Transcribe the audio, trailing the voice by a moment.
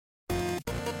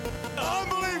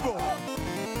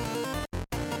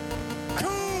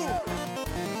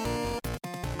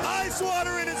ice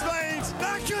water in his veins.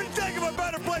 I couldn't think of a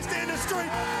better place to end the street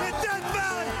in Death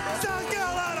Valley, South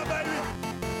Carolina, baby.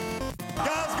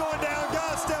 Guys going down,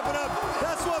 guys stepping up.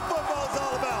 That's what football's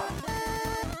all about.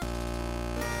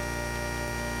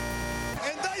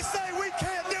 And they say we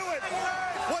can't do it.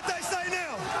 What they say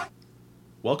now.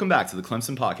 Welcome back to the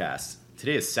Clemson Podcast.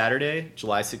 Today is Saturday,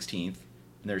 July 16th,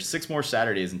 and there's 6 more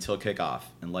Saturdays until kickoff,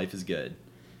 and life is good.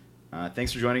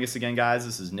 Thanks for joining us again, guys.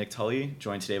 This is Nick Tully,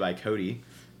 joined today by Cody.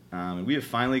 And we have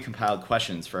finally compiled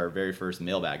questions for our very first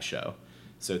mailbag show.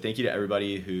 So thank you to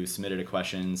everybody who submitted a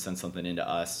question, sent something into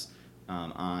us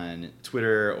on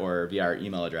Twitter or via our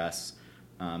email address.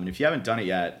 And if you haven't done it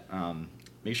yet,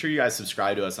 make sure you guys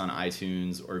subscribe to us on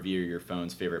iTunes or via your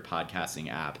phone's favorite podcasting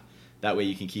app. That way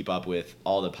you can keep up with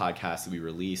all the podcasts that we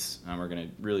release. We're going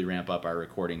to really ramp up our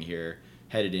recording here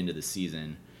headed into the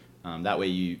season. That way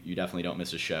you definitely don't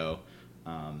miss a show,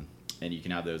 and you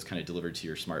can have those kind of delivered to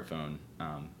your smartphone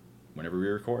whenever we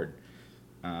record.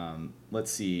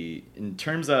 Let's see. In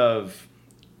terms of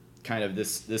kind of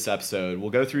this episode, we'll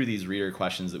go through these reader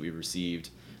questions that we've received.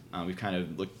 We've kind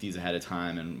of looked at these ahead of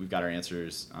time, and we've got our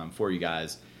answers for you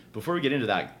guys. Before we get into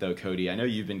that, though, Cody, I know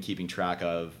you've been keeping track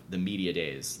of the media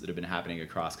days that have been happening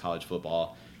across college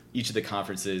football. Each of the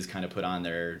conferences kind of put on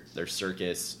their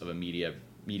circus of a media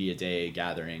day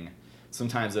gathering.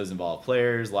 Sometimes those involve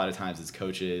players. A lot of times it's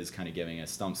coaches kind of giving a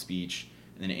stump speech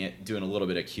and then doing a little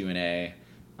bit of Q&A,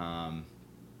 in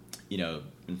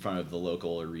front of the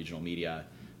local or regional media.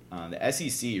 The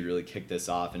SEC really kicked this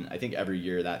off, and I think every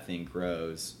year that thing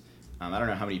grows. I don't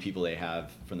know how many people they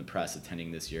have from the press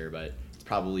attending this year, but it's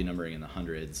probably numbering in the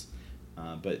hundreds.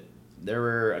 But there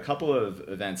were a couple of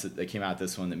events that came out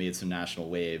this one that made some national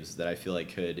waves that I feel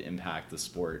like could impact the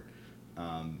sport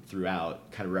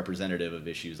throughout, kind of representative of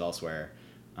issues elsewhere.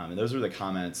 And those were the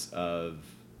comments of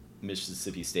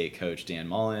Mississippi State coach Dan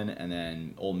Mullen and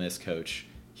then Ole Miss coach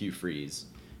Hugh Freeze.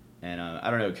 And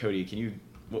I don't know, Cody,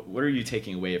 what are you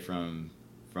taking away from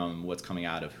what's coming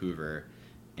out of Hoover,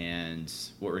 and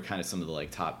what were kind of some of the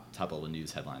top level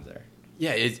news headlines there?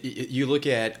 Yeah, you look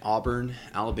at Auburn,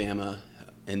 Alabama,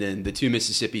 and then the 2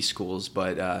 Mississippi schools.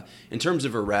 But in terms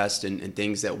of arrest and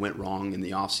things that went wrong in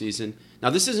the offseason,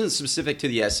 now this isn't specific to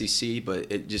the SEC,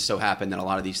 but it just so happened that a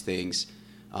lot of these things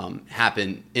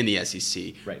happen in the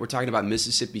SEC. Right. We're talking about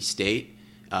Mississippi State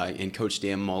and Coach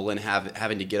Dan Mullen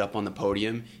having to get up on the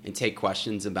podium and take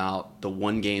questions about the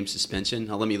 1-game suspension.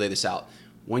 Now let me lay this out.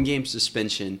 1-game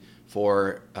suspension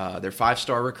for their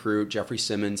 5-star recruit, Jeffrey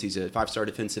Simmons. He's a 5-star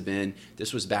defensive end.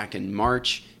 This was back in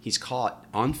March. He's caught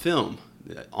on film,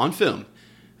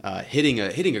 hitting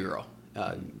a girl,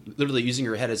 literally using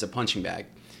her head as a punching bag.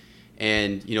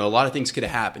 And, a lot of things could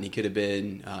have happened. He could have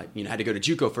been, had to go to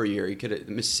JUCO for a year.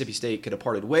 Mississippi State could have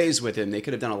parted ways with him. They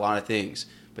could have done a lot of things,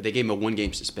 but they gave him a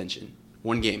 1-game suspension.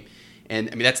 1 game. And,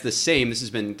 that's the same. This has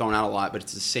been thrown out a lot, but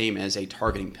it's the same as a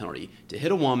targeting penalty. To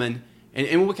hit a woman,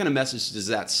 and what kind of message does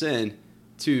that send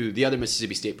to the other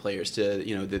Mississippi State players, to,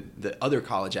 the other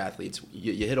college athletes?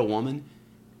 You hit a woman,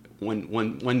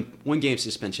 1 game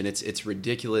suspension. It's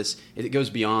ridiculous. It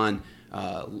goes beyond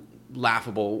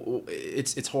laughable.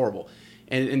 It's horrible.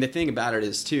 And the thing about it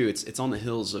is, too, it's on the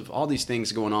heels of all these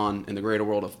things going on in the greater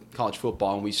world of college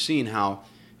football. And we've seen how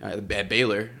at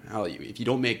Baylor, if you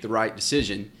don't make the right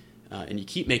decision and you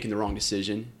keep making the wrong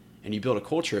decision and you build a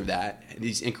culture of that,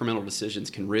 these incremental decisions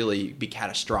can really be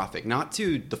catastrophic, not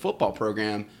to the football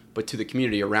program, but to the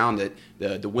community around it,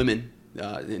 the women,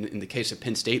 in the case of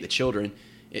Penn State, the children.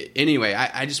 Anyway,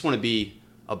 I just want to be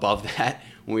above that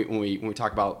when we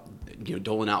talk about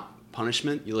doling out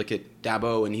punishment. You look at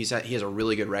Dabo, and he has a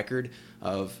really good record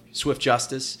of swift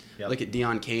justice. Yep. Look at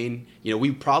Deion Kane.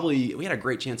 We had a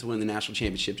great chance of winning the national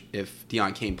championship if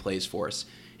Deion Kane plays for us.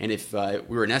 And if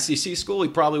we were an SEC school, he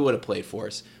probably would have played for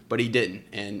us, but he didn't.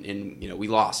 And we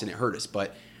lost, and it hurt us.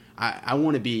 But I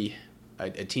want to be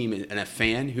a team and a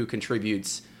fan who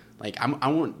contributes. I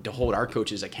want to hold our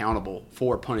coaches accountable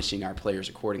for punishing our players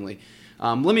accordingly.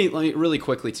 Let me really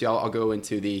quickly too. I'll go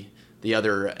into the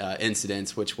other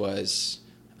incidents, which was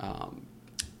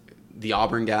the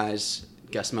Auburn guys,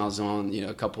 Gus Malzahn,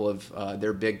 a couple of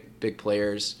their big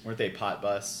players. Weren't they pot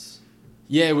busts?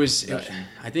 Yeah, it was.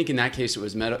 I think in that case it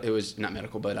was not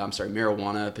medical, but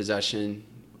marijuana possession,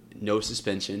 no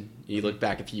suspension. You look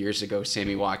back a few years ago,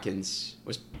 Sammy Watkins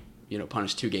was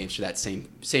punished 2 games for that same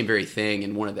very thing,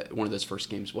 and one of those first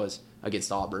games was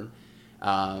against Auburn.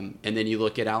 And then you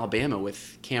look at Alabama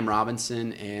with Cam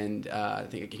Robinson and I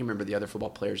can't remember the other football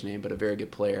player's name, but a very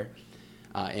good player.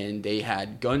 And they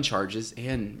had gun charges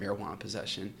and marijuana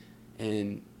possession,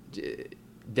 and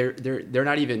they're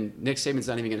not even. Nick Saban's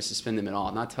not even going to suspend them at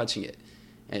all, not touching it.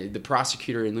 the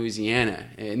prosecutor in Louisiana,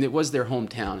 and it was their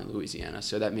hometown in Louisiana,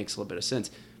 so that makes a little bit of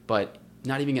sense. But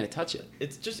not even going to touch it.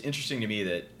 It's just interesting to me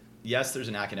that yes, there's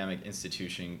an academic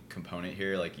institution component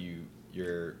here. Like you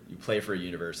play for a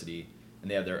university, and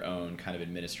they have their own kind of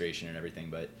administration and everything.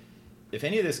 But if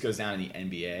any of this goes down in the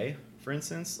NBA, for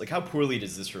instance, like how poorly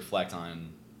does this reflect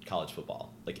on college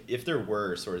football? Like if there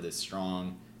were sort of this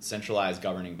strong centralized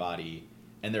governing body,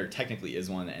 and there technically is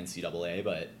one, the NCAA,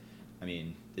 but I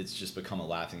mean, it's just become a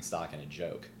laughing stock and a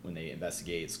joke. When they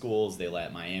investigate schools, they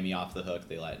let Miami off the hook,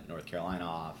 they let North Carolina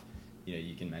off. You know,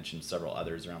 you can mention several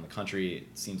others around the country. It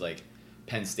seems like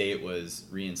Penn State was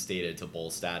reinstated to bowl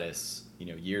status, you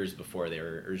know, years before they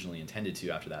were originally intended to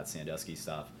after that Sandusky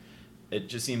stuff. It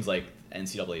just seems like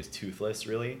NCAA is toothless,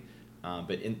 really.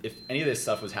 But if any of this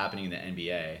stuff was happening in the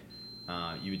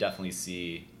NBA, you would definitely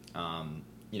see,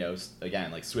 you know,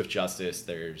 again, like swift justice.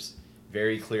 There's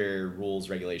very clear rules,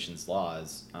 regulations,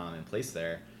 laws in place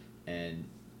there. And,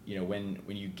 you know, when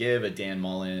you give a Dan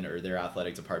Mullen or their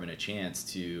athletic department a chance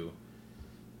to,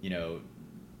 you know,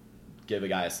 give a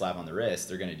guy a slap on the wrist,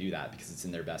 they're going to do that because it's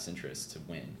in their best interest to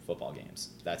win football games.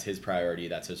 That's his priority.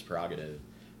 That's his prerogative.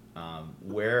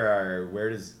 Where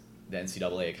does the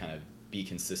NCAA kind of be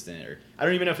consistent? Or I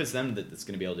don't even know if it's them that's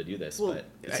going to be able to do this, but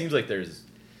it seems like there's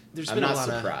I'm been not a lot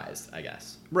surprised, I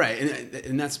guess. Right,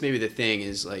 and that's maybe the thing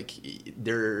is like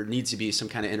there needs to be some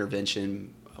kind of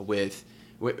intervention with.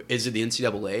 Is it the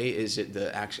NCAA? Is it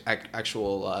the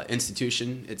actual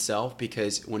institution itself?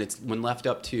 Because when left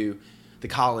up to the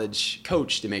college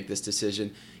coach to make this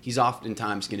decision, he's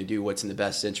oftentimes going to do what's in the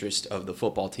best interest of the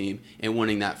football team and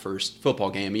winning that first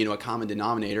football game. You know, a common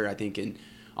denominator, I think, in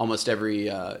almost every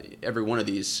one of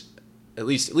these, at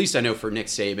least I know for Nick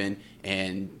Saban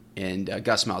and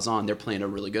Gus Malzahn, they're playing a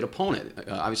really good opponent.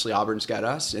 Obviously, Auburn's got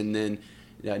us, and then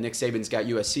Nick Saban's got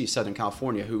USC, Southern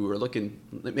California, who are looking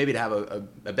maybe to have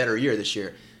a better year this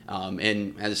year.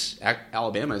 And as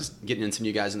Alabama's getting in some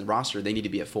new guys in the roster, they need to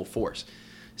be at full force.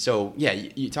 So, yeah,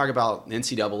 you talk about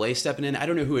NCAA stepping in. I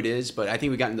don't know who it is, but I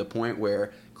think we've gotten to the point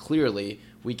where clearly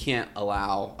we can't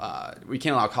allow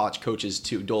college coaches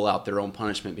to dole out their own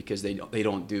punishment because they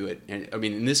don't do it. And I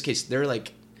mean, in this case, they're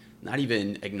like not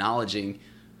even acknowledging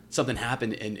something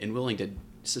happened and willing to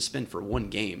suspend for one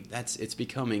game. It's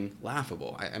becoming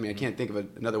laughable. I mean, I can't think of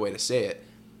another way to say it.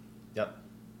 Yep.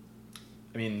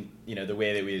 I mean, you know, the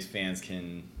way that we as fans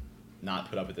can not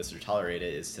put up with this or tolerate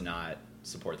it is to not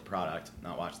support the product,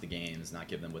 not watch the games, not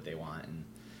give them what they want. And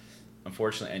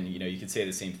unfortunately, and you know, you could say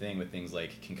the same thing with things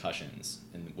like concussions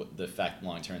and what the effect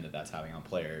long term that's having on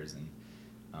players. And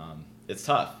it's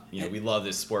tough. You know, we love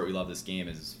this sport, we love this game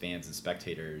as fans and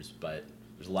spectators, but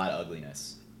there's a lot of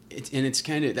ugliness. It's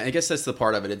kind of, I guess that's the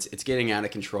part of it. It's getting out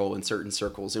of control in certain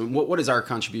circles. And what is our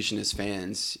contribution as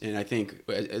fans? And I think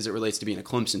as it relates to being a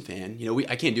Clemson fan, you know,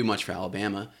 I can't do much for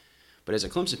Alabama, but as a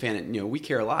Clemson fan, you know, we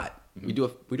care a lot. Mm-hmm.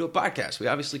 We do a podcast. We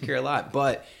obviously care a lot,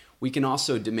 but we can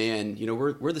also demand. You know,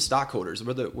 we're the stockholders.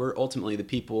 We're ultimately the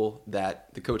people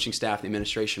that the coaching staff, and the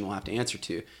administration will have to answer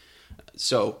to.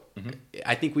 So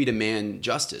I think we demand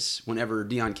justice whenever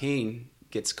Deion Kane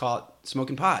gets caught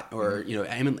smoking pot, or you know,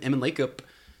 Eamon Lakeup,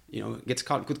 you know, gets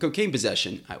caught with cocaine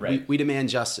possession. Right. We demand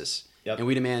justice. Yep. And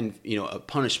we demand, you know, a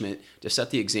punishment to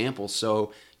set the example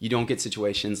so you don't get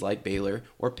situations like Baylor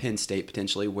or Penn State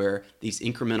potentially where these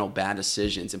incremental bad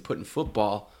decisions and putting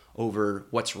football over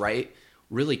what's right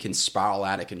really can spiral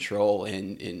out of control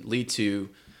and lead to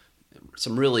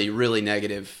some really, really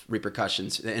negative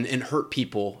repercussions and hurt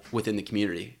people within the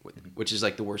community, which is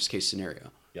like the worst case scenario.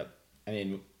 Yep. I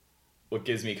mean, what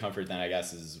gives me comfort then, I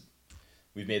guess, is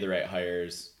we've made the right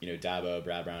hires. You know, Dabo,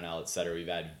 Brad Brownell, et cetera. We've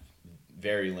had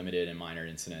very limited and minor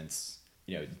incidents.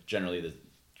 You know, generally the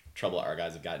trouble our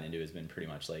guys have gotten into has been pretty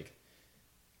much like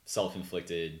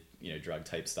self-inflicted, you know, drug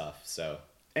type stuff. So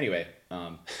anyway,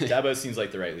 Dabo seems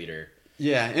like the right leader.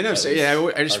 Yeah, and I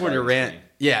just wanted to rant.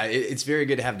 Yeah, it's very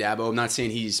good to have Dabo. I'm not saying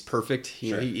he's perfect.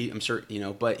 Sure. I'm sure, you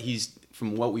know, but he's,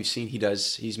 from what we've seen,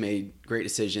 he's made great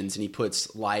decisions and he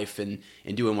puts life and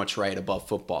doing what's right above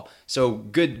football. So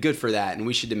good for that, and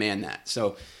we should demand that.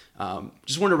 So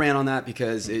just wanted to rant on that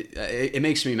because it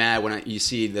makes me mad when you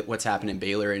see that what's happened in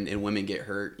Baylor and women get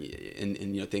hurt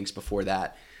and you know, things before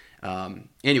that.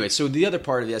 Anyway, so the other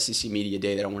part of the SEC Media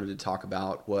Day that I wanted to talk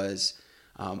about was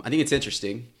I think it's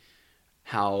interesting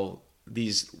how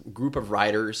these group of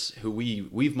writers who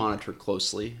we've monitored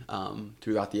closely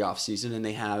throughout the offseason, and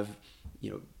they have,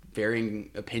 you know, varying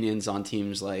opinions on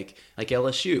teams like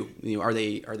LSU. You know, are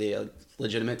they a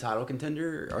legitimate title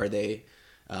contender? Are they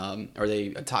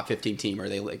a top 15 team? Are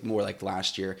they more like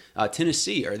last year?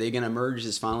 Tennessee, are they going to emerge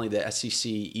as finally the SEC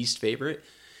East favorite?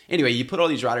 anyway, you put all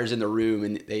these riders in the room,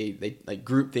 and they like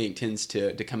groupthink tends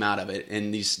to come out of it,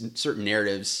 and these certain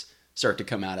narratives start to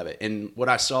come out of it. And what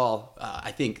I saw,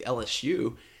 I think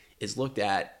LSU is looked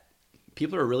at.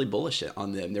 People are really bullish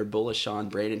on them. They're bullish on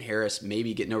Brandon Harris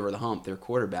maybe getting over the hump, their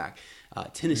quarterback.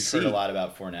 Tennessee. We've heard a lot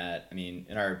about Fournette. I mean,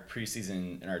 in our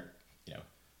preseason, in our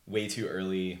way too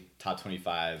early top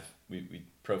 25, we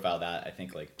profiled that I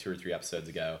think like 2 or 3 episodes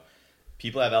ago.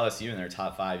 People have LSU in their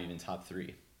top 5, even top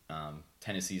 3.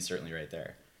 Tennessee is certainly right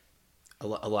there. A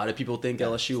lot of people think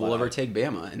LSU will overtake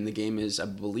Bama, and the game is, I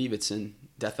believe it's in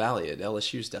Death Valley, at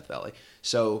LSU's Death Valley.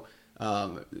 So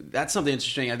that's something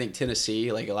interesting. I think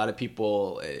Tennessee, like a lot of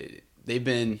people, they've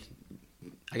been,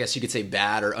 I guess you could say,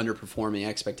 bad or underperforming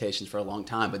expectations for a long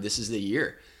time, but this is the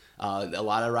year. A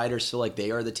lot of writers feel like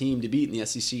they are the team to beat in the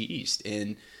SEC East,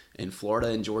 and Florida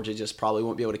and Georgia just probably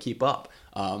won't be able to keep up.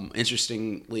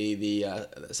 Interestingly, the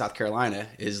South Carolina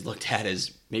is looked at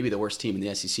as maybe the worst team in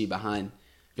the SEC behind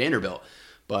Vanderbilt.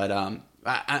 But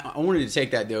I wanted to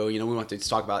take that, though. We don't have to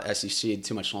talk about SEC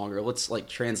too much longer. Let's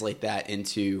translate that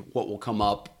into what will come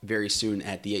up very soon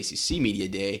at the ACC Media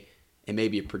Day, and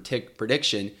maybe a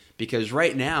prediction, because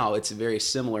right now it's very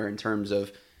similar in terms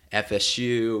of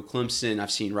FSU, Clemson.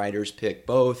 I've seen writers pick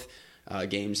both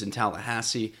games in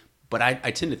Tallahassee, but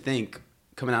I tend to think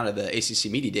coming out of the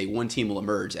ACC Media Day, one team will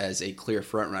emerge as a clear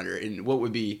frontrunner. And what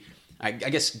would be, I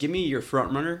guess, give me your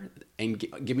frontrunner and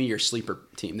give me your sleeper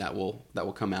team that will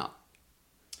come out.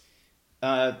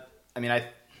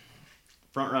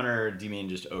 Frontrunner, do you mean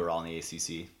just overall in the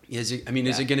ACC? Is it going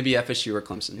to be FSU or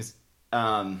Clemson?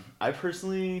 I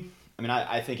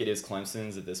think it is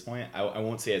Clemson's at this point. I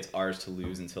won't say it's ours to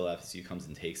lose until FSU comes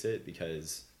and takes it,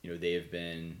 because they have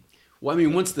been. Well,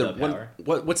 what's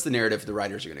the narrative the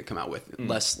writers are going to come out with?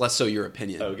 Less so your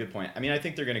opinion. Oh, good point. I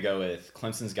think they're going to go with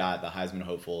Clemson's got the Heisman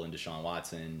hopeful in Deshaun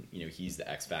Watson. He's the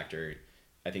X factor.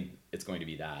 I think it's going to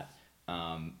be that.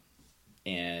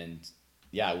 And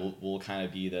yeah, we'll kind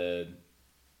of be the,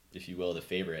 if you will, the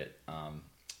favorite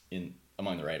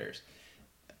among the writers.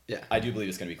 Yeah, I do believe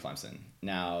it's going to be Clemson.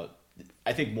 Now,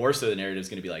 I think more so the narrative is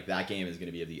going to be like that game is going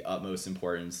to be of the utmost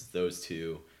importance. Those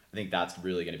two, I think that's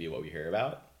really going to be what we hear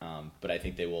about. But I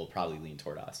think they will probably lean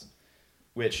toward us.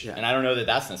 And I don't know that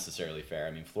that's necessarily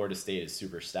fair. Florida State is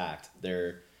super stacked.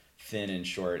 They're thin and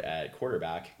short at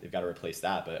quarterback. They've got to replace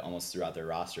that, but almost throughout their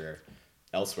roster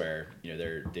elsewhere,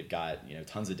 they've got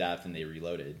tons of depth, and they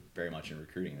reloaded very much in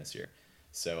recruiting this year.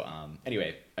 So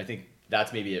anyway, I think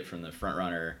that's maybe it from the front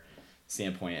runner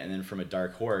standpoint. And then from a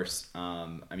dark horse,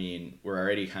 we're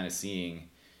already kind of seeing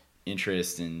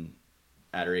interest and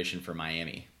adoration for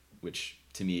Miami, which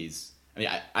to me is,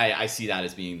 I see that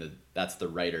as being that's the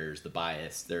writers, the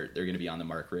bias. They're going to be on the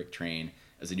Mark Richt train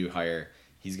as a new hire.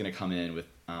 He's going to come in with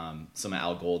some of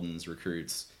Al Golden's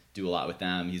recruits, do a lot with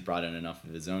them. He's brought in enough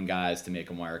of his own guys to make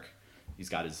a mark. He's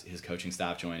got his coaching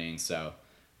staff joining. So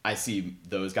I see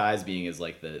those guys being as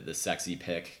like the sexy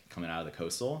pick coming out of the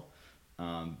Coastal.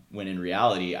 When in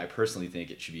reality, I personally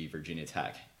think it should be Virginia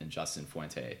Tech and Justin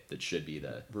Fuente that should be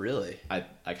the... Really?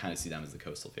 I kind of see them as the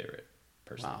Coastal favorite,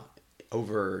 personally. Wow.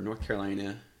 Over North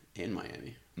Carolina and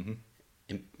Miami. Mm-hmm.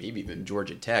 And maybe even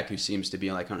Georgia Tech, who seems to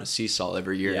be like on a seesaw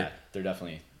every year. Yeah, they're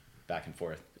definitely back and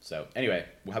forth. So anyway,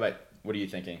 what are you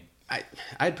thinking? I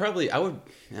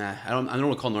don't want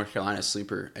to call North Carolina a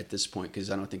sleeper at this point,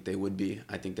 because I don't think they would be.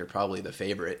 I think they're probably the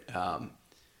favorite.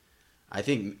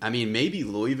 Maybe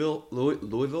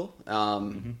Louisville,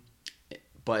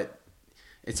 but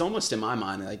it's almost in my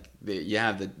mind like you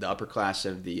have the upper class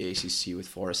of the ACC with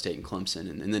Florida State and Clemson,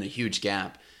 and then a huge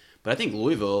gap. But I think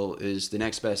Louisville is the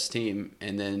next best team,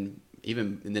 and then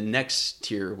even in the next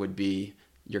tier would be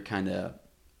your kind of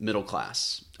middle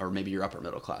class, or maybe your upper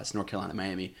middle class, North Carolina,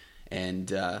 Miami, and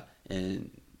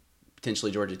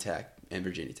potentially Georgia Tech and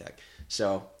Virginia Tech.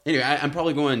 So anyway, I'm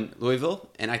probably going Louisville,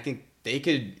 and I think they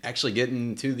could actually get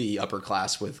into the upper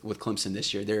class with Clemson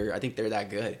this year. I think they're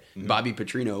that good. Mm-hmm. Bobby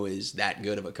Petrino is that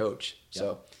good of a coach. Yep.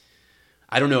 So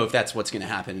I don't know if that's what's going to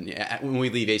happen. When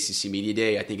we leave ACC Media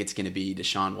Day, I think it's going to be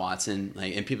Deshaun Watson,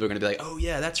 and people are going to be like, "Oh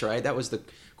yeah, that's right. That was the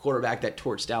quarterback that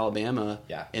torched Alabama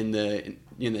in the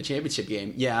championship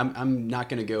game." Yeah, I'm not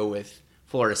going to go with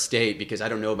Florida State because I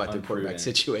don't know about their quarterback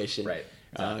situation. Right.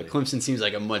 Exactly. Clemson seems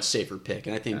like a much safer pick,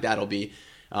 and I think that'll be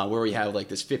where we have like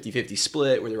this 50-50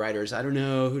 split where the writers, I don't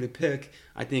know who to pick.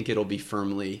 I think it'll be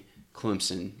firmly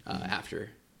Clemson after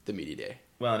the Media Day.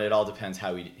 Well, and it all depends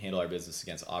how we handle our business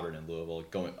against Auburn and Louisville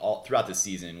going all throughout the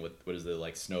season. What does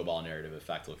the snowball narrative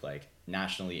effect look like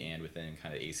nationally and within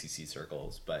kind of ACC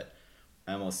circles? But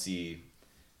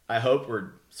I hope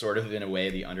we're sort of in a way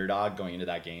the underdog going into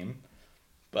that game.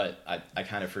 But I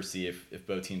kind of foresee if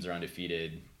both teams are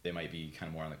undefeated, they might be kind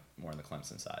of more on the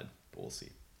Clemson side. But we'll see.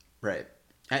 Right.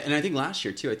 And I think last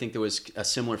year, too, I think there was a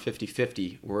similar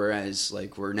 50-50, whereas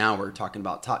like we're talking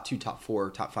about top 2, top 4,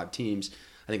 top 5 teams.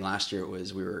 I think last year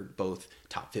we were both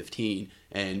top 15,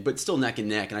 but still neck and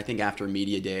neck. And I think after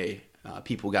Media Day,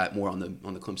 people got more on the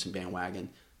Clemson bandwagon.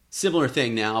 Similar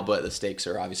thing now, but the stakes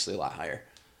are obviously a lot higher.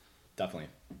 Definitely.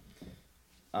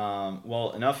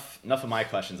 Well, enough of my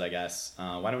questions, I guess.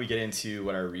 Why don't we get into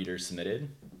what our readers submitted?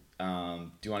 Do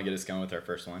you want to get us going with our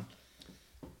first one?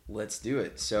 Let's do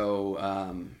it.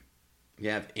 So we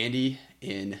have Andy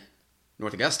in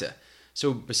North Augusta.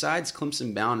 So besides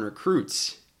Clemson-bound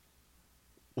recruits,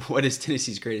 what is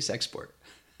Tennessee's greatest export?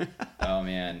 Oh,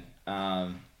 man.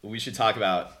 We should talk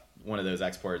about one of those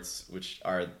exports, which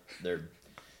are their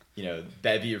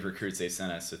bevy of recruits they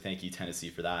sent us. So thank you, Tennessee,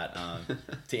 for that.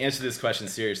 To answer this question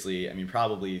seriously, I mean,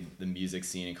 probably the music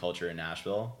scene and culture in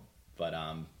Nashville. But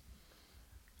I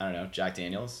don't know. Jack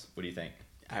Daniels, what do you think?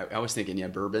 I was thinking,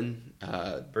 bourbon.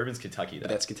 Bourbon's Kentucky, though.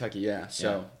 That's Kentucky, yeah.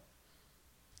 So,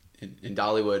 and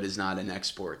Dollywood is not an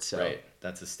export. So. Right.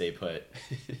 That's a stay put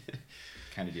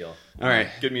kind of deal. All right.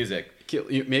 Good music.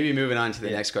 Maybe moving on to the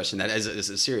next question. That is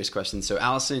a serious question. So,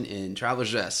 Allison in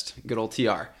Traveler's Rest, good old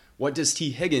TR. What does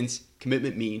T. Higgins'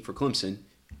 commitment mean for Clemson,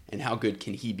 and how good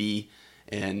can he be?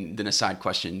 And then a side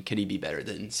question, can he be better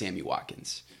than Sammy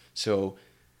Watkins? So,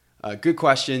 good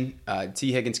question.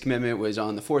 T. Higgins' commitment was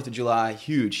on the 4th of July.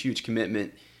 Huge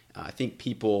commitment. I think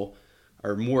people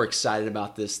are more excited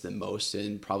about this than most,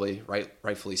 and probably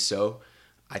rightfully so.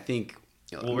 I think...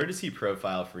 Well, where does he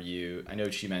profile for you? I know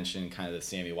she mentioned kind of the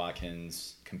Sammy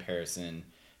Watkins comparison,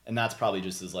 and that's probably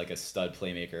just as like a stud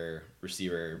playmaker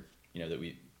receiver,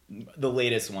 the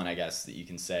latest one, I guess, that you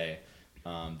can say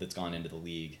that's gone into the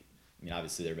league. I mean,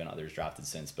 obviously there have been others drafted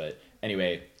since, but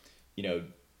anyway,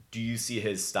 do you see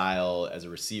his style as a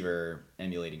receiver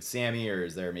emulating Sammy, or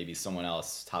is there maybe someone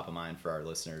else top of mind for our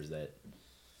listeners that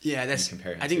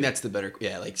compare him I think to? that's the better,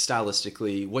 like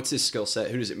stylistically, what's his skill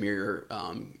set? Who does it mirror?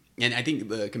 And I think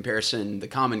the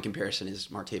common comparison is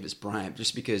Martavis Bryant,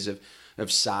 just because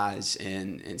of size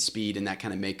and speed and that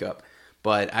kind of makeup.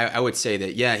 But I would say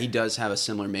that, he does have a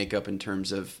similar makeup in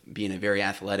terms of being a very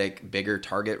athletic, bigger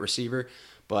target receiver,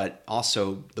 but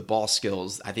also the ball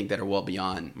skills, I think, that are well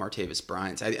beyond Martavis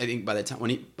Bryant's. I think by the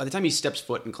time he steps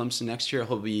foot in Clemson next year,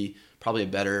 he'll be probably a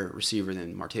better receiver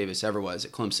than Martavis ever was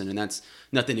at Clemson. And that's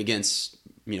nothing against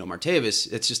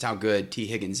Martavis. It's just how good T.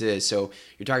 Higgins is. So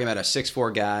you're talking about a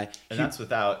 6'4" guy. And that's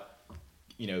without,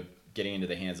 getting into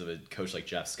the hands of a coach like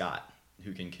Jeff Scott,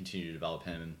 who can continue to develop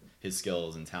him, his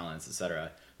skills and talents,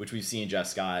 etc. Which we've seen Jeff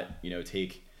Scott,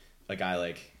 take a guy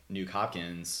like Nuke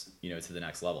Hopkins, to the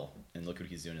next level. And look what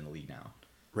he's doing in the league now.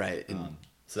 Right.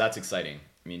 So that's exciting.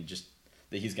 I mean, just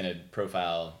that he's going to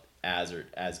profile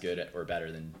as good or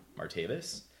better than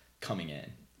Martavis coming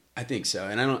in. I think so,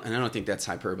 and I don't think that's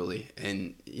hyperbole.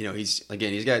 And he's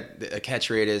got a catch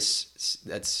radius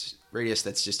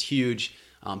that's just huge.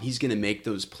 He's going to make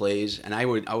those plays, and I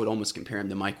would almost compare him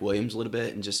to Mike Williams a little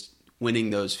bit, and just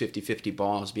winning those 50-50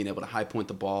 balls, being able to high point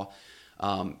the ball.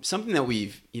 Something that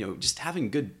we've just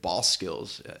having good ball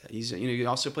skills. He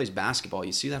also plays basketball.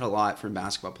 You see that a lot from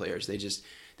basketball players.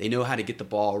 They know how to get the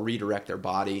ball, redirect their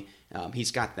body.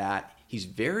 He's got that. He's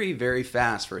very, very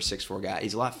fast for a 6'4" guy.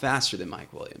 He's a lot faster than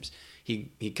Mike Williams.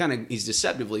 He's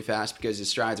deceptively fast because his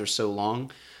strides are so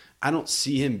long. I don't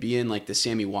see him being like the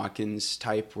Sammy Watkins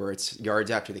type where it's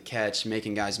yards after the catch,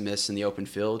 making guys miss in the open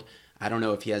field. I don't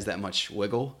know if he has that much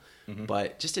wiggle. Mm-hmm.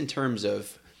 But just in terms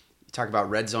of, talk about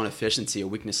red zone efficiency, a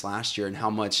weakness last year, and how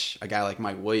much a guy like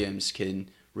Mike Williams can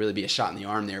really be a shot in the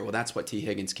arm there. Well, that's what T.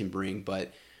 Higgins can bring.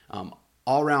 But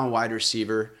all-around wide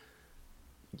receiver,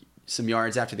 some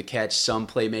yards after the catch, some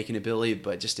playmaking ability,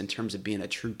 but just in terms of being a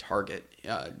true target,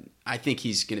 I think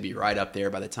he's going to be right up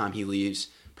there by the time he leaves.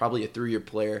 Probably a 3-year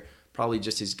player, probably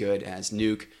just as good as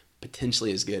Nuke,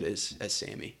 potentially as good as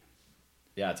Sammy.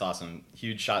 Yeah, it's awesome.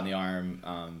 Huge shot in the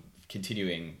arm,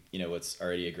 continuing, what's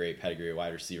already a great pedigree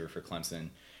wide receiver for Clemson.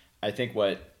 I think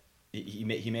what he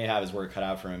may have his work cut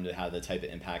out for him to have the type of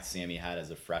impact Sammy had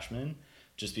as a freshman,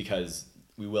 just because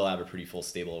we will have a pretty full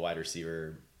stable of wide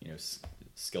receiver,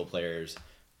 skill players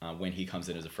when he comes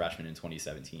in as a freshman in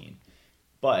 2017.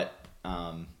 But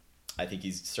I think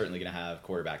he's certainly going to have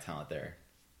quarterback talent there.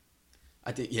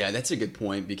 I think, that's a good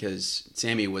point, because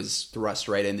Sammy was thrust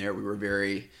right in there.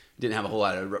 Didn't have a whole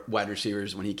lot of wide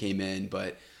receivers when he came in,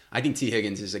 but I think T.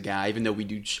 Higgins is a guy, even though we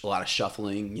do a lot of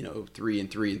shuffling, 3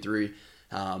 and 3 and 3,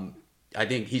 I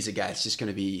think he's a guy that's just going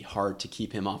to be hard to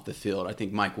keep him off the field. I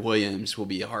think Mike Williams will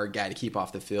be a hard guy to keep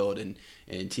off the field, and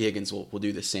T. Higgins will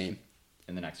do the same.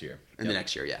 in the next year. In the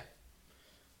next year, yeah.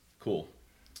 Cool.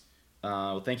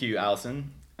 Well, thank you,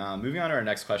 Allison. Moving on to our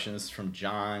next question. This is from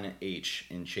John H.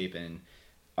 in Chapin.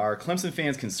 Are Clemson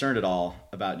fans concerned at all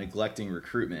about neglecting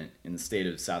recruitment in the state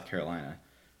of South Carolina?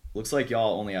 Looks like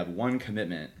y'all only have one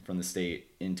commitment from the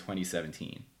state in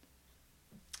 2017.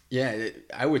 Yeah,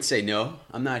 I would say no.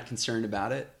 I'm not concerned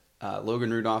about it.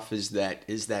 Logan Rudolph is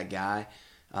that guy.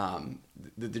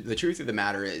 The truth of the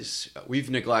matter is we've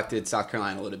neglected South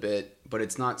Carolina a little bit, but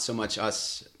it's not so much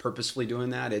us purposefully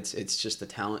doing that. It's just the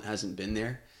talent hasn't been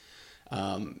there.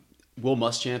 Will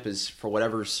Muschamp is, for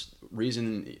whatever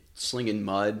reason, slinging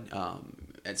mud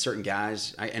at certain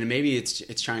guys, and maybe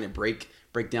it's trying to break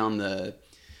down the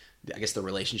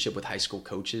relationship with high school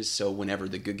coaches. So whenever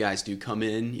the good guys do come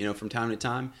in, from time to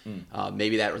time,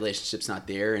 maybe that relationship's not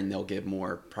there, and they'll give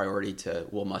more priority to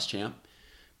Will Muschamp.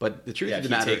 But the truth of the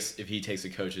matter, if he takes a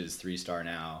coach's 3-star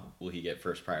now, will he get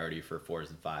first priority for 4s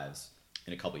and 5s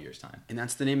in a couple years' time? And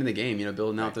that's the name of the game,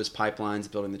 building out those pipelines,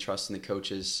 building the trust in the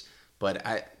coaches. But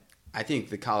I think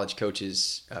the college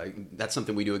coaches, that's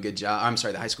something we do a good job. I'm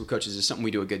sorry, the high school coaches is something we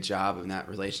do a good job of in that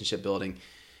relationship building.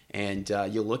 And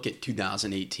you look at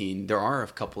 2018, there are a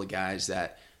couple of guys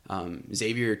that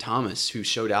Xavier Thomas, who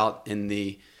showed out in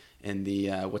the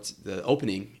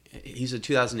opening. He's a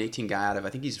 2018 guy out of,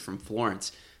 I think he's from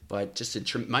Florence, but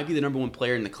just might be the number one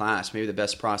player in the class, maybe the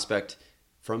best prospect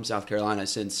from South Carolina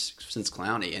since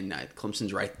Clowney, and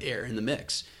Clemson's right there in the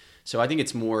mix. So I think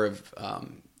it's more of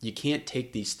you can't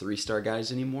take these 3-star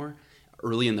guys anymore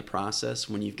early in the process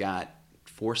when you've got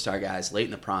 4-star guys late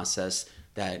in the process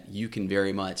that you can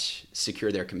very much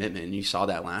secure their commitment. And you saw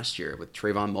that last year with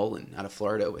Trayvon Mullen out of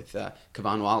Florida, with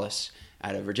Kevon Wallace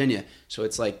out of Virginia. So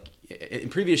it's like in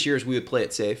previous years we would play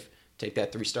it safe, take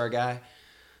that 3-star guy,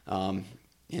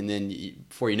 and then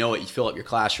before you know it, you fill up your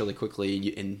class really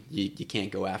quickly, and you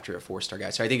can't go after a 4-star guy.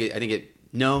 So I think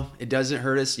it doesn't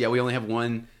hurt us. Yeah, we only have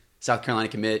one South Carolina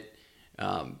commit.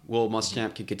 Will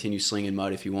Muschamp can continue slinging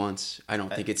mud if he wants. I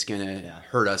don't think it's going to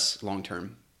hurt us long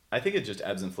term. I think it just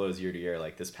ebbs and flows year to year.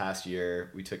 Like this past year,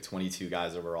 we took 22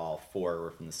 guys overall. 4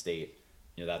 were from the state.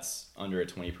 That's under a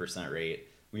 20% rate.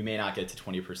 We may not get to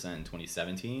 20% in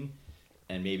 2017,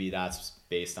 and maybe that's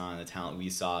based on the talent we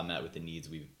saw met with the needs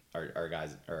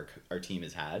our team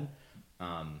has had.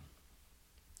 Going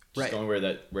where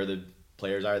the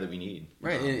players are that we need.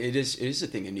 Right, and it is a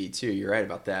thing of need too. You're right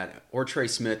about that. Or Trey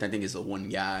Smith, I think, is the one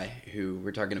guy who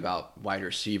we're talking about wide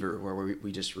receiver where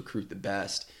we just recruit the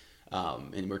best.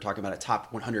 And we're talking about a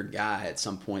top 100 guy at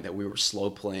some point that we were slow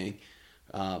playing.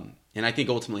 And I think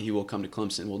ultimately he will come to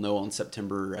Clemson. We'll know on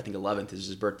September, I think 11th is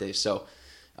his birthday. So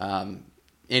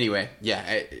anyway,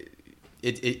 yeah,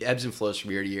 it ebbs and flows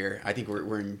from year to year. I think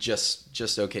we're in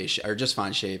just okay or just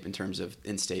fine shape in terms of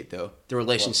in-state, though. The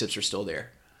relationships are still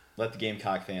there. Let the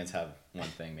Gamecock fans have one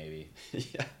thing, maybe.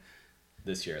 Yeah.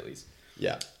 This year, at least.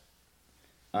 Yeah.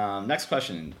 Next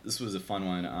question. This was a fun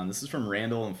one. This is from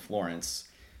Randall in Florence.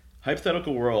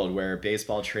 Hypothetical world where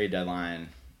baseball trade deadline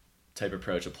type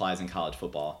approach applies in college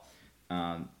football.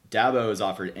 Dabo is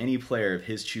offered any player of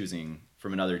his choosing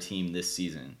from another team this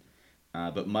season,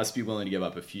 but must be willing to give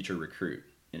up a future recruit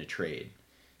in a trade.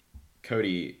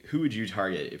 Cody, who would you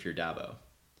target if you're Dabo?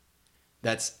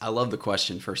 I love the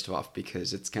question, first of all,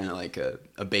 because it's kind of like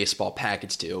a baseball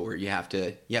package deal where you have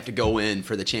to go in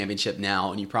for the championship now,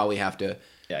 and you probably have to.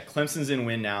 Yeah, Clemson's in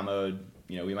win now mode.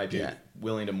 We might be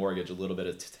willing to mortgage a little bit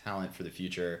of talent for the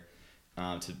future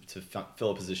to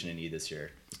fill a position in need this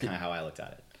year. It's kind of how I looked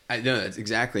at it. I know, that's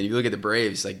exactly. You look at the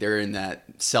Braves, like they're in that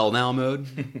sell now mode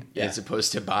as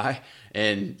opposed to buy.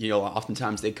 And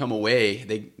oftentimes they come away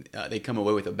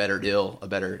with a better deal, a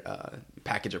better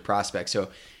package of prospects. So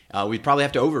we'd probably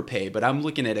have to overpay. But I'm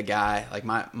looking at a guy like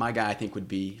my guy. I think would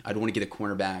be I'd want to get a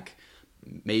cornerback,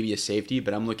 maybe a safety,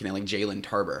 but I'm looking at like Jalen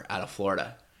Tarber out of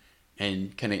Florida.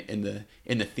 And kind of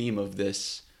in the theme of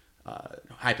this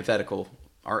hypothetical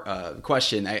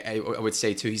question, I would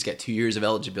say too, he's got 2 years of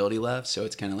eligibility left, so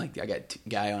it's kind of like I got a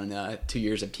guy on 2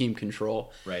 years of team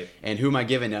control. Right. And who am I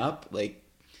giving up? Like,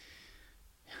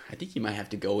 I think you might have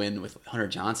to go in with Hunter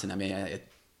Johnson. I mean,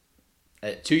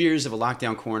 2 years of a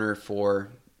lockdown corner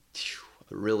for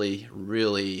really,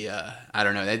 really, I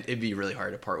don't know. It'd be really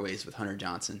hard to part ways with Hunter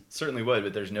Johnson. Certainly would,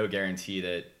 but there's no guarantee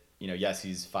that yes,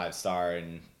 he's 5-star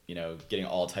and getting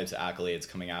all types of accolades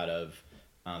coming out of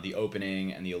the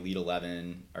opening and the Elite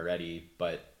 11 already,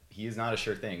 but he is not a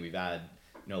sure thing. We've had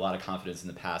a lot of confidence in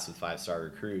the past with 5-star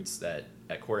recruits that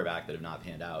at quarterback that have not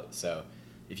panned out. So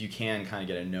if you can kind of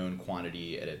get a known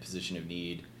quantity at a position of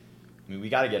need, I mean, we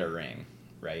got to get a ring,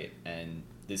 right? And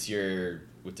this year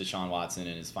with Deshaun Watson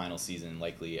in his final season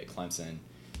likely at Clemson,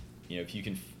 if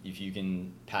you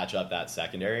can patch up that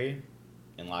secondary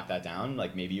and lock that down,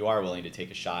 like maybe you are willing to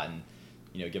take a shot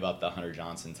and give up the Hunter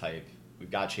Johnson type.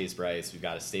 We've got Chase Bryce. We've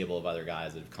got a stable of other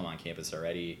guys that have come on campus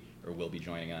already or will be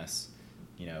joining us,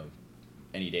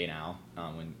 any day now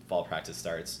when fall practice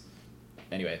starts.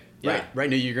 Anyway, yeah. Right.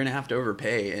 No, you're going to have to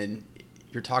overpay, and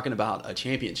you're talking about a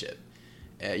championship.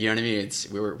 You know what I mean?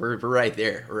 We're right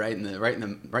there. We're right in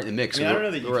the mix. I don't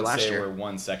know that you can say we're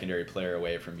one secondary player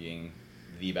away from being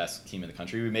the best team in the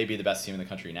country. We may be the best team in the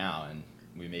country now, and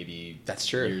we may be that's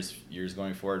true. years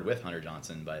going forward with Hunter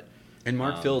Johnson, but. And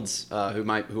Mark Fields, who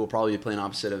will probably be playing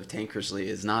opposite of Tank Kersley,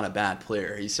 is not a bad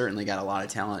player. He's certainly got a lot of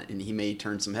talent, and he may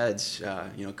turn some heads,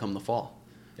 come the fall.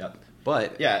 Yep.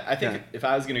 But yeah, I think if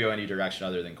I was going to go any direction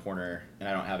other than corner, and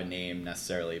I don't have a name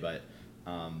necessarily, but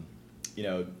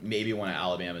maybe one of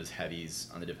Alabama's heavies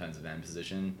on the defensive end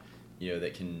position,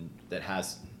 that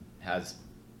has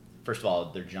first of all,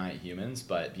 they're giant humans,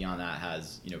 but beyond that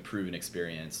has proven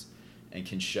experience and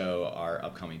can show our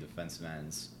upcoming defensive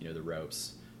ends the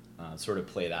ropes. Sort of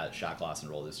play that Shaq Lawson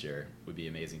role this year would be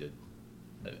an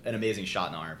amazing shot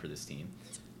in the arm for this team.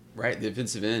 Right, the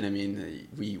defensive end. I mean,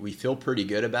 we feel pretty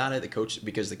good about it.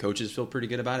 Because the coaches feel pretty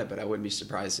good about it. But I wouldn't be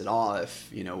surprised at all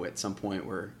if at some point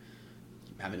we're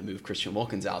having to move Christian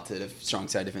Wilkins out to the strong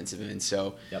side defensive end.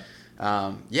 So, yep.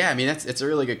 I mean it's a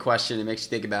really good question. It makes you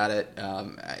think about it.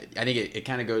 I think it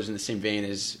kind of goes in the same vein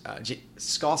as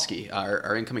Skalski,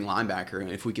 our incoming linebacker.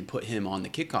 And if we could put him on the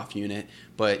kickoff unit,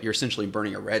 but you're essentially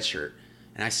burning a red shirt.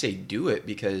 And I say do it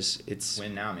because it's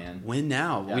win now, man. Win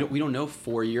now. Yeah. We don't know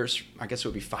 4 years. I guess it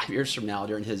would be 5 years from now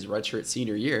during his redshirt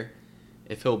senior year,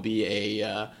 if he'll be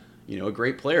a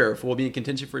great player. If we'll be in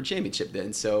contention for a championship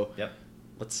then. So yep.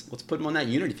 Let's put him on that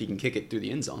unit if he can kick it through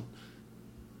the end zone.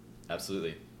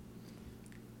 Absolutely.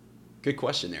 Good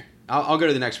question there. I'll go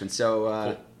to the next one. So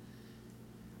cool.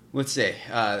 Let's say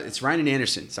it's Ryan in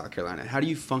Anderson, South Carolina. How do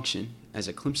you function as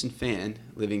a Clemson fan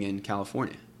living in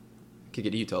California? Kick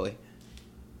it to you, Tully.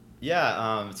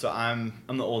 Yeah, so I'm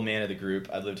the old man of the group.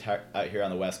 I've lived out here on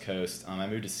the West Coast. I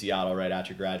moved to Seattle right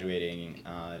after graduating.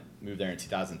 Moved there in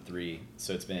 2003,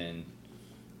 so it's been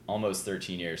almost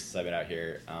 13 years since I've been out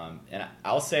here. And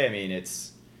I'll say, I mean, it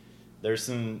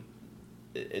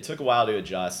took a while to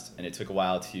adjust, and it took a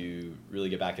while to really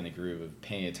get back in the groove of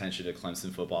paying attention to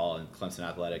Clemson football and Clemson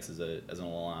athletics as an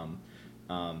alum,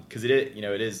 because it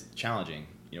is challenging.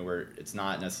 Where it's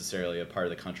not necessarily a part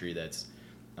of the country that's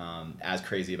as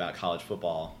crazy about college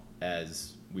football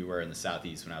as we were in the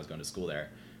Southeast when I was going to school there.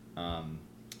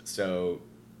 So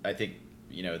I think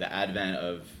the advent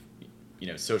of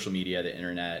social media, the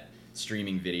internet,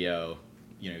 streaming video,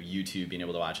 YouTube, being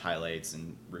able to watch highlights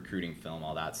and recruiting film,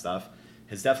 all that stuff,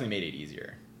 has definitely made it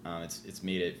easier. It's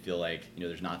made it feel like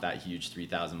there's not that huge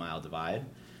 3,000-mile divide.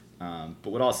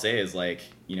 But what I'll say is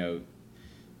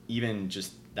even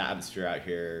just the atmosphere out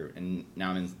here, and now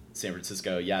I'm in San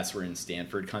Francisco. Yes, we're in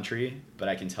Stanford country, but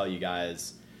I can tell you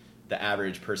guys, the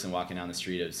average person walking down the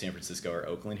street of San Francisco or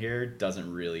Oakland here doesn't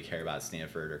really care about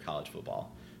Stanford or college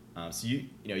football. So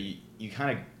you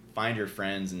kind of find your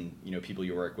friends and people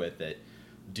you work with that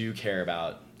do care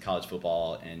about college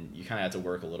football, and you kind of have to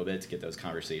work a little bit to get those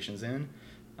conversations in.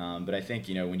 But I think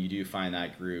when you do find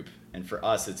that group, and for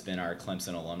us it's been our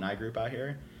Clemson alumni group out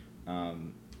here.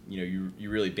 You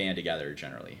really band together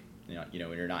generally. When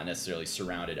you're not necessarily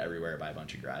surrounded everywhere by a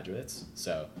bunch of graduates.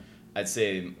 So I'd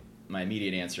say my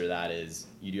immediate answer to that is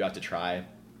you do have to try.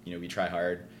 We try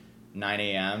hard. 9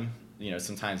 a.m.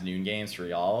 Sometimes noon games for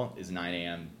y'all is 9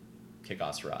 a.m.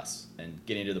 kickoffs for us, and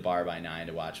getting to the bar by 9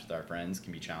 to watch with our friends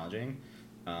can be challenging.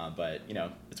 But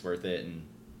it's worth it and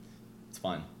it's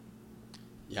fun.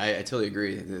 Yeah, I totally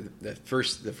agree. The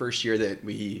first year that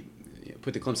we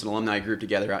put the Clemson alumni group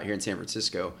together out here in San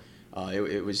Francisco,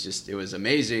 it was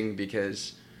amazing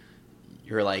because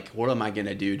you're like, what am I going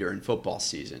to do during football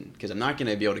season? Because I'm not going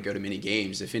to be able to go to many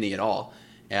games, if any at all.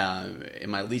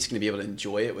 Am I at least going to be able to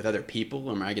enjoy it with other people?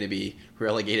 Or am I going to be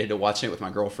relegated to watching it with my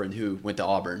girlfriend who went to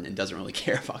Auburn and doesn't really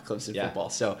care about Clemson football?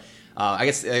 So I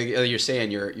guess you're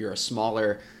saying you're a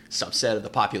smaller subset of the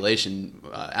population,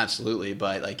 absolutely,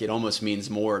 but it almost means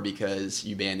more because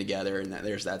you band together and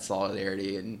there's that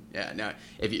solidarity. And now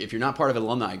if you're not part of an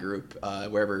alumni group,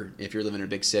 wherever, if you're living in a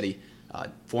big city,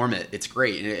 form it. It's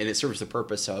great, and it serves the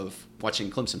purpose of watching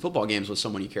Clemson football games with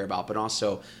someone you care about, but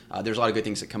also there's a lot of good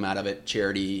things that come out of it,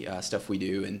 charity stuff we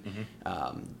do, and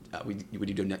we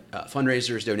do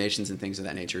fundraisers, donations, and things of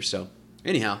that nature. So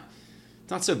anyhow,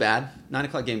 it's not so bad. 9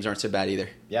 o'clock games aren't so bad either.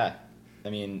 Yeah, I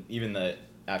mean, even the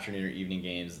afternoon or evening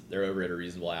games, they're over at a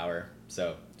reasonable hour,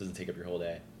 so it doesn't take up your whole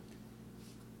day.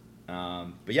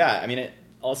 But yeah, I mean,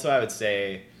 I would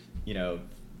say,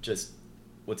 just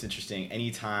what's interesting,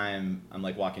 anytime I'm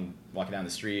like walking down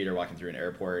the street or walking through an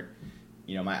airport,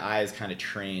 my eyes kind of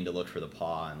train to look for the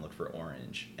paw and look for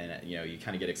orange. And, you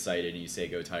kind of get excited and you say,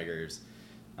 "Go Tigers,"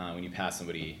 when you pass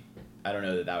somebody. I don't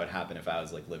know that would happen if I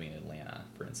was like living in Atlanta,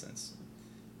 for instance.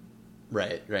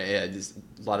 Right. Yeah, just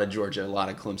a lot of Georgia, a lot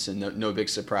of Clemson. No big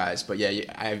surprise. But yeah,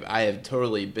 I have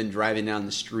totally been driving down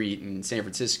the street in San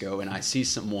Francisco, and I see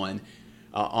someone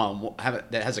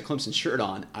that has a Clemson shirt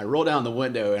on. I roll down the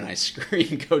window and I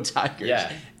scream, "Go Tigers!"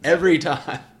 Yeah, every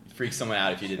time. Freak someone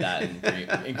out if you did that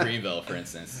in Greenville, for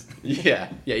instance. Yeah,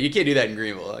 you can't do that in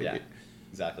Greenville. Yeah,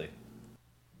 exactly.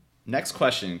 Next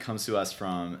question comes to us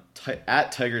from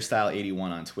at TigerStyle81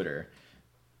 on Twitter.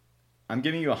 I'm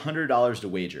giving you $100 to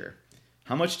wager.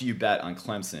 How much do you bet on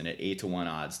Clemson at 8-1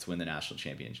 odds to win the national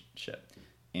championship?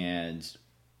 And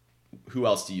who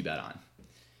else do you bet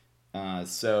on?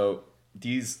 So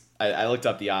I looked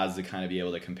up the odds to kind of be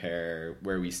able to compare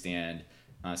where we stand.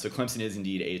 So Clemson is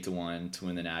indeed 8-1 to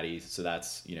win the Natty. So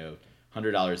that's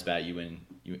 $100 bet. You win.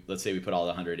 Let's say we put all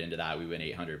the 100 into that, we win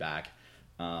 800 back.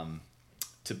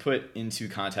 To put into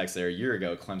context, there a year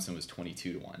ago, Clemson was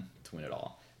 22-1 to win it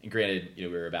all. And granted, we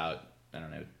were about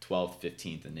 12th,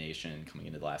 15th in the nation coming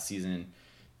into the last season.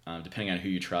 Depending on who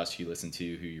you trust, who you listen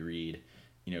to, who you read,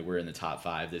 we're in the top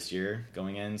 5 this year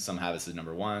going in. Some have us at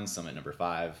number 1, some at number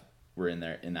 5. We're in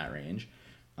that range.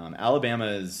 Alabama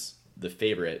is the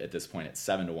favorite at this point at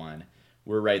 7-1.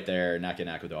 We're right there neck and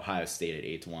neck with Ohio State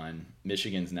at 8-1.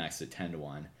 Michigan's next at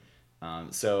 10-1.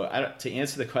 So to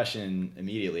answer the question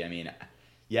immediately,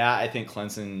 I think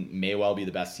Clemson may well be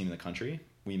the best team in the country.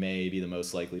 We may be the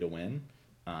most likely to win.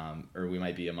 Or we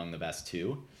might be among the best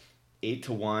too.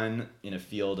 8-1 in a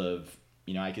field of,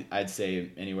 I'd say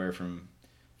anywhere from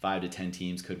 5 to 10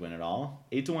 teams could win it all.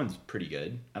 8-1 is pretty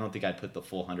good. I don't think I'd put the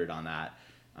full 100 on that.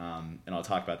 And I'll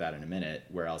talk about that in a minute,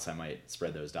 where else I might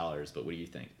spread those dollars. But what do you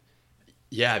think?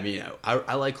 Yeah,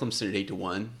 I like Clemson at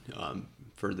 8-1.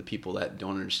 For the people that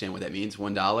don't understand what that means,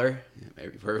 $1.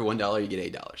 For every $1, you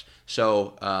get $8.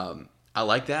 So I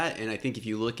like that. And I think if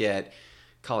you look at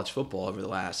college football over the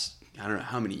last, I don't know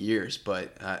how many years,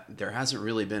 but there hasn't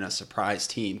really been a surprise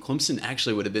team. Clemson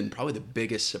actually would have been probably the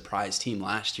biggest surprise team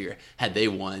last year had they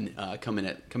won, coming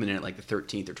in at like the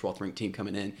 13th or 12th ranked team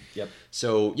coming in. Yep.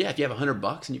 So yeah, if you have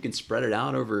 $100 and you can spread it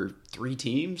out over 4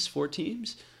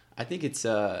 teams, I think it's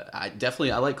I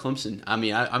like Clemson.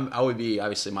 I would be,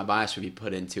 obviously my bias would be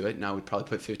put into it, and I would probably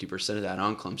put 50% of that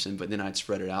on Clemson, but then I'd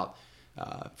spread it out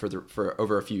for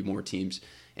over a few more teams.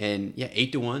 And yeah,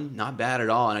 8-1, not bad at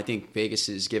all. And I think Vegas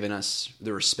has given us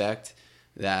the respect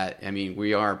that,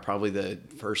 we are probably the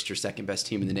first or second best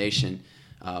team in the nation.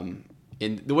 And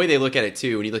the way they look at it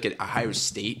too, when you look at Ohio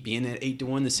State being at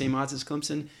 8-1, the same odds as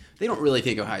Clemson, they don't really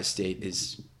think Ohio State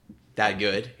is that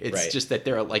good. It's right. Just that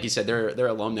they're, like you said, their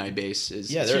alumni base is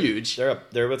huge.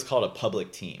 They're what's called a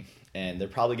public team, and they're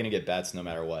probably going to get bets no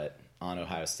matter what on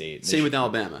Ohio State. Same with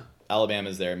Alabama.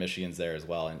 Alabama's there, Michigan's there as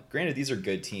well. And granted, these are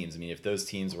good teams. If those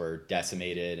teams were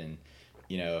decimated and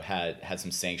had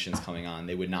some sanctions coming on,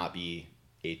 they would not be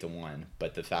 8-1.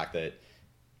 But the fact that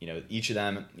each of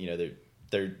them,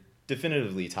 they're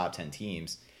definitively top 10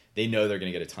 teams. They know they're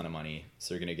going to get a ton of money,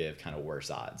 so they're going to give kind of worse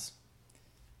odds.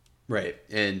 Right,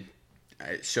 and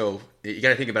so you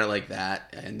got to think about it like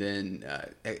that. And then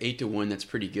at 8-1, that's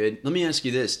pretty good. Let me ask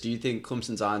you this: do you think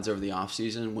Clemson's odds over the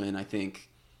offseason,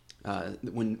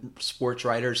 when sports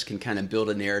writers can kind of build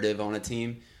a narrative on a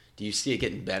team, do you see it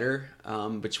getting better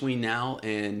between now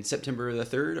and September the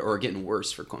 3rd, or getting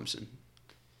worse for Clemson?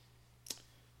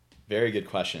 Very good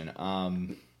question.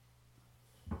 I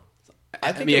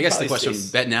guess the question,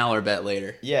 bet now or bet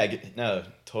later? Yeah, no,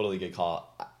 totally good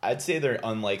call. I'd say they're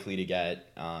unlikely to get,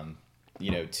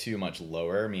 too much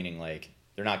lower, meaning like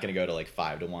they're not going to go to like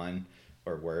 5-1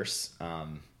 or worse.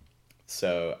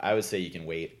 So I would say you can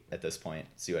wait at this point,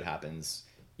 see what happens.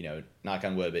 Knock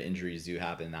on wood, but injuries do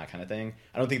happen, that kind of thing.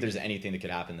 I don't think there's anything that could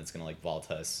happen that's going to like vault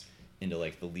us into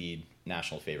like the lead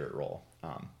national favorite role.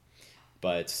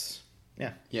 But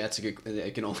yeah, it's a good.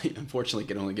 It can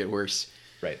only get worse.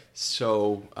 Right.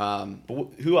 So, but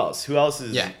who else? Who else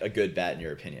is a good bet in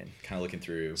your opinion? Kind of looking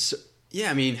through. So,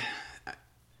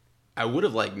 I would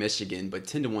have liked Michigan, but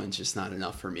 10-1 is just not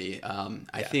enough for me.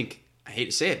 I think, I hate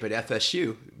to say it, but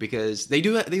FSU, because they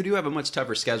do have a much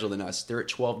tougher schedule than us. They're at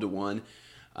 12-1,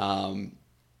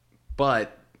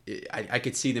 but I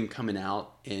could see them coming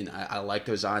out, and I like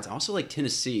those odds. I also like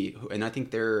Tennessee, and I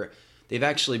think they've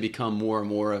actually become more and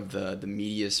more of the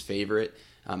media's favorite.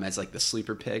 As like the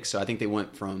sleeper pick. So I think they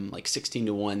went from like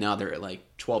 16-1. Now they're at like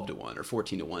 12-1 or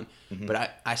 14-1. Mm-hmm.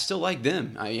 But I still like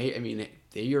them.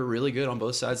 They are really good on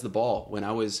both sides of the ball. When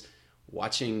I was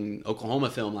watching Oklahoma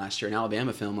film last year and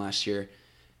Alabama film last year,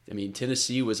 I mean,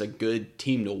 Tennessee was a good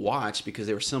team to watch because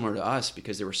they were similar to us,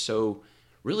 because they were so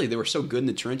good in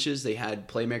the trenches. They had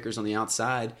playmakers on the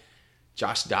outside.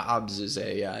 Josh Dobbs is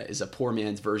a poor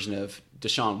man's version of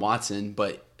Deshaun Watson,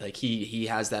 but like he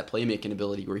has that playmaking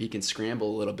ability where he can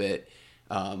scramble a little bit,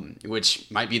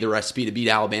 which might be the recipe to beat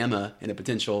Alabama in a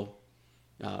potential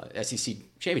SEC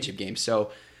championship game.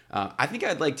 So I think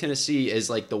I'd like Tennessee as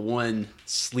like the one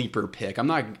sleeper pick. I'm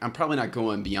probably not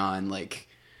going beyond like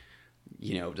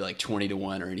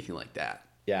 20-1 or anything like that.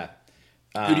 Yeah.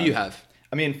 Who do you have?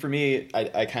 I mean, for me,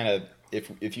 I kind of,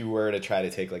 if you were to try to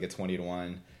take like a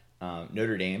 20-1,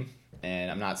 Notre Dame,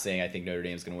 and I'm not saying I think Notre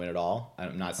Dame's going to win it all.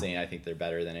 I'm not saying I think they're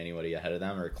better than anybody ahead of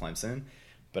them or Clemson,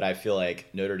 but I feel like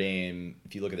Notre Dame,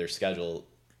 if you look at their schedule,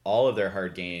 all of their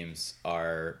hard games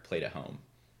are played at home.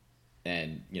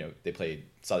 And, they play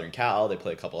Southern Cal, they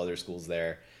play a couple other schools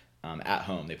there at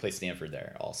home. They play Stanford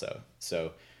there also.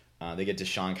 So they get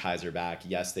Deshaun Kaiser back.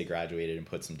 Yes, they graduated and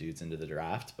put some dudes into the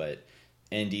draft, but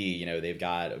ND, they've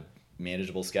got a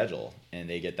manageable schedule, and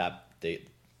they get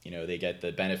they get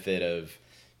the benefit of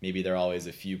maybe they're always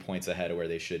a few points ahead of where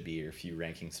they should be or a few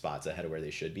ranking spots ahead of where they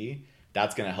should be.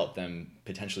 That's going to help them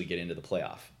potentially get into the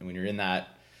playoff. And when you're in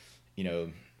that,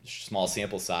 small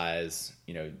sample size,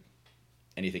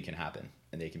 anything can happen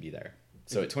and they can be there.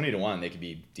 So at 20-1, they could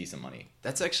be decent money.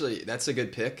 That's a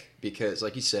good pick because,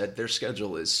 like you said, their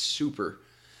schedule is super,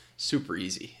 super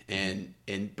easy.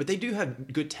 But they do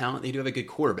have good talent. They do have a good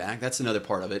quarterback. That's another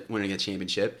part of it, winning a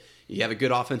championship. You have a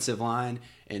good offensive line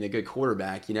and a good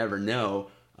quarterback. You never know.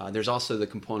 There's also the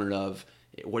component of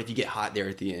what if you get hot there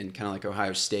at the end, kind of like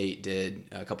Ohio State did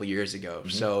a couple years ago. Mm-hmm.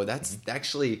 So that's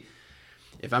actually,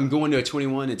 if I'm going to a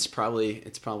 21, it's probably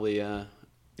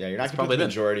yeah, you're not going to put the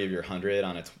majority of your 100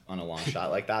 on a long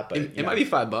shot like that, but it might be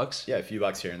 $5. Yeah, a few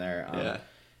bucks here and there. Yeah.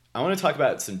 I want to talk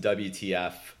about some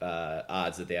WTF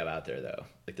odds that they have out there, though.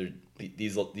 Like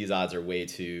these odds are way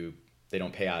too. They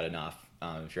don't pay out enough.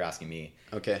 If you're asking me.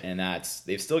 Okay. And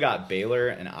they've still got Baylor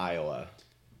and Iowa,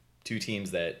 two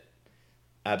teams that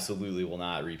absolutely will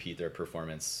not repeat their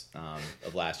performance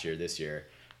of last year this year.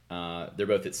 They're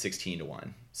both at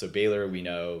 16-1. So Baylor, we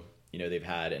know. They've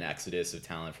had an exodus of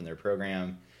talent from their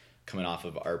program coming off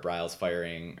of Art Briles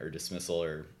firing or dismissal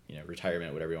or,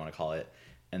 retirement, whatever you want to call it.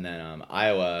 And then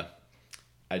Iowa,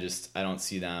 I don't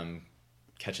see them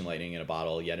catching lightning in a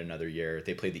bottle yet another year.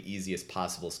 They played the easiest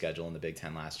possible schedule in the Big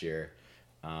Ten last year.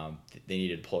 They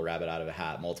needed to pull a rabbit out of a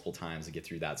hat multiple times to get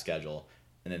through that schedule.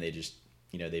 And then they just,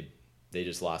 they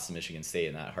just lost to Michigan State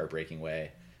in that heartbreaking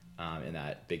way in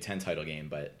that Big Ten title game.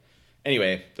 But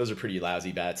anyway, those are pretty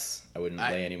lousy bets. I wouldn't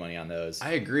lay any money on those.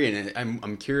 I agree, and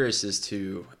I'm curious as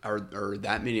to are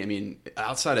that many. I mean,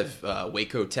 outside of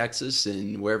Waco, Texas,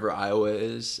 and wherever Iowa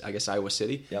is, I guess Iowa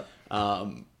City. Yep.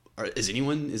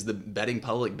 Is the betting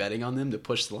public betting on them to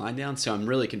push the line down? So I'm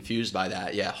really confused by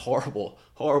that. Yeah,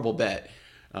 horrible bet.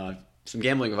 Some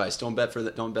gambling advice: don't bet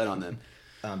on them.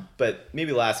 But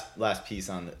maybe last piece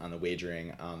on the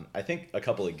wagering. I think a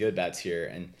couple of good bets here,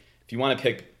 and if you want to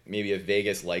pick. Maybe if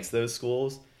Vegas likes those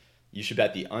schools, you should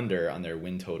bet the under on their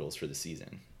win totals for the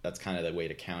season. That's kind of the way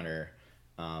to counter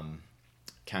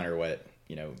what,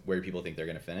 where people think they're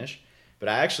going to finish. But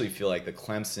I actually feel like the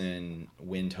Clemson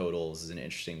win totals is an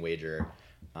interesting wager.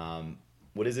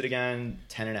 What is it again?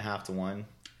 10.5 to 1?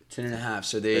 10.5.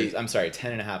 So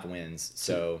 10.5 wins.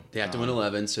 So they have to win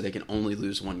 11, so they can only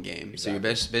lose one game. Exactly. So you're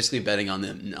basically betting on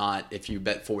them, if you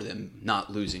bet for them,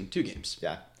 not losing 2 games.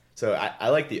 Yeah. So I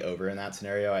like the over in that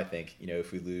scenario. I think,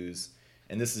 if we lose,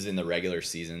 and this is in the regular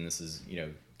season, this is,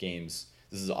 games,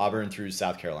 this is Auburn through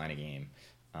South Carolina game.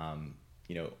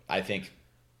 I think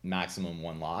maximum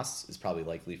 1 loss is probably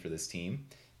likely for this team.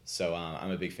 So I'm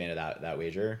a big fan of that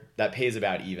wager. That pays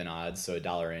about even odds. So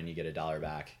 $1 in, you get $1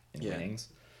 back in winnings.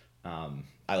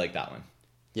 I like that one.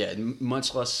 Yeah,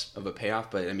 much less of a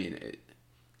payoff, but I mean,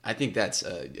 I think that's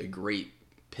a great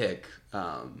pick.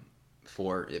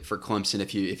 For Clemson,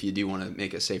 if you do want to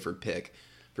make a safer pick,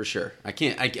 for sure. I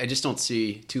just don't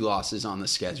see 2 losses on the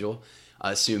schedule,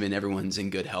 assuming everyone's in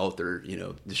good health or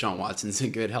Deshaun Watson's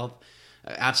in good health.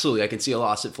 Absolutely, I can see a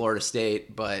loss at Florida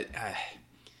State, but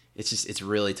it's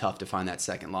really tough to find that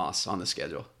second loss on the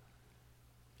schedule.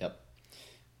 Yep.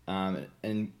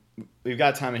 And we've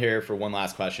got time here for one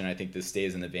last question. I think this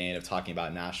stays in the vein of talking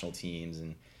about national teams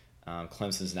and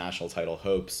Clemson's national title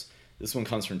hopes. This one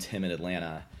comes from Tim in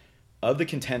Atlanta. Of the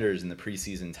contenders in the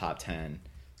preseason top 10,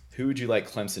 who would you like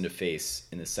Clemson to face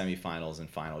in the semifinals and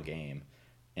final game?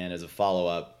 And as a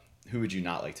follow-up, who would you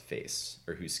not like to face,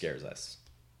 or who scares us?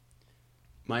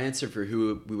 My answer for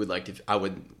who I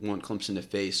would want Clemson to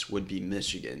face would be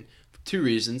Michigan. For 2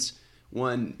 reasons.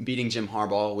 one, beating Jim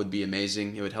Harbaugh would be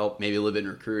amazing. It would help maybe a little bit in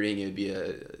recruiting. It would be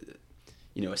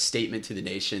a statement to the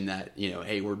nation that,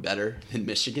 hey, we're better than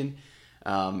Michigan.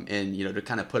 And, to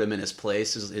kind of put him in his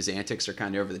place. His antics are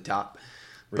kind of over the top.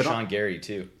 Rashawn Gary,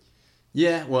 too.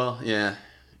 Yeah, well, yeah.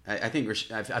 I think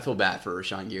I feel bad for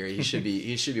Rashawn Gary. He should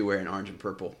be wearing orange and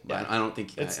purple. But I don't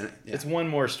think it's one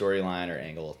more storyline or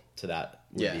angle to that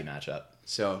would-be matchup.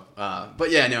 So, but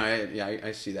yeah, no,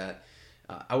 I see that.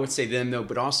 I would say them though,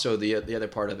 but also the other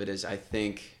part of it is I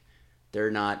think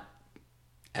they're not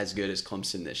as good as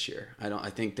Clemson this year. I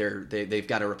think they've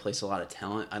got to replace a lot of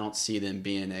talent. I don't see them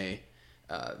being a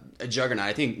juggernaut.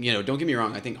 I think, don't get me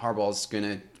wrong. I think Harbaugh's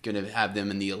gonna have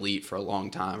them in the elite for a long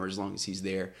time, or as long as he's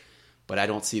there. But I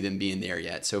don't see them being there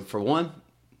yet. So for one,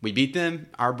 we beat them.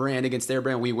 Our brand against their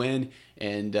brand, we win.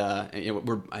 And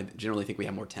I generally think we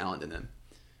have more talent than them.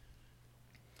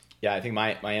 Yeah, I think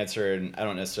my answer, and I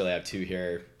don't necessarily have two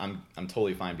here. I'm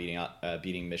totally fine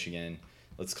beating Michigan.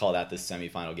 Let's call that the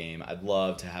semifinal game. I'd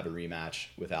love to have a rematch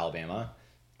with Alabama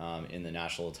in the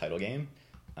national title game.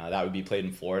 That would be played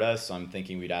in Florida, so I'm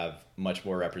thinking we'd have much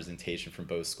more representation from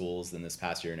both schools than this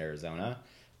past year in Arizona.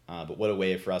 But what a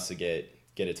way for us to get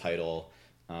a title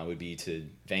would be to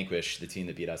vanquish the team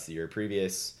that beat us the year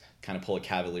previous, kind of pull a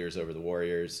Cavaliers over the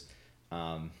Warriors.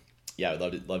 I'd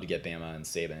love to get Bama and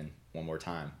Saban one more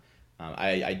time.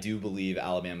 I do believe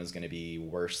Alabama's going to be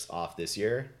worse off this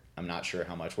year. I'm not sure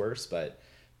how much worse, but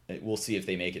we'll see if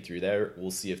they make it through there.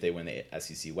 We'll see if they win the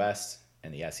SEC West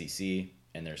and the SEC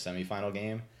in their semifinal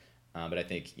game. But I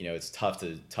think it's tough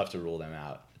to rule them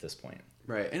out at this point.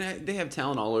 Right, and they have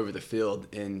talent all over the field,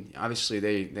 and obviously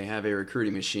they have a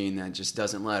recruiting machine that just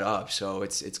doesn't let up. So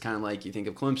it's kind of like you think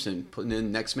of Clemson putting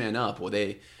in next man up. Well,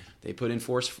 they put in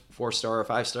four-star or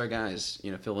five-star guys,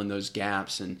 fill in those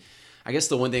gaps. And I guess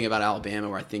the one thing about Alabama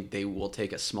where I think they will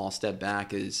take a small step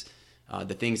back is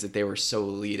the things that they were so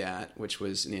elite at, which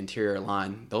was an interior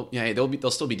line.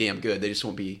 They'll still be damn good. They just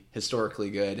won't be historically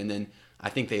good. And then I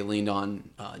think they leaned on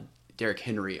Derrick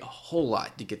Henry a whole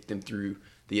lot to get them through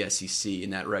the SEC in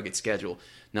that rugged schedule.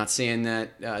 Not saying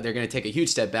that they're going to take a huge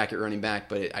step back at running back,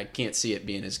 but I can't see it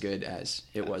being as good as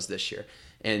it was this year.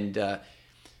 And a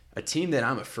team that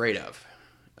I'm afraid of,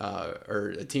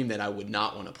 or a team that I would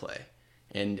not want to play.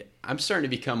 And I'm starting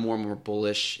to become more and more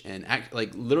bullish and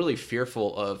literally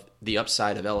fearful of the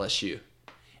upside of LSU.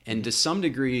 And to some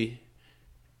degree,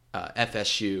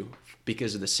 FSU,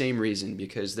 because of the same reason,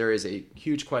 because there is a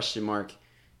huge question mark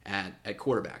at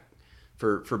quarterback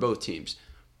for both teams.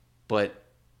 But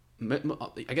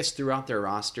I guess throughout their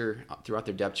roster, throughout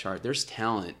their depth chart, there's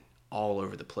talent all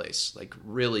over the place, like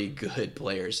really good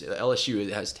players. LSU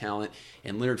has talent,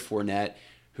 and Leonard Fournette,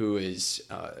 who is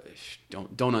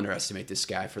don't underestimate this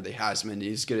guy for the Heisman.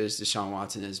 He's as good as Deshaun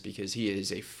Watson is because he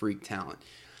is a freak talent.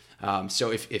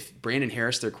 So if Brandon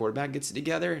Harris, their quarterback, gets it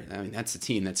together, I mean that's the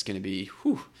team that's going to be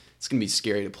it's going to be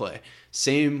scary to play.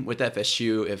 Same with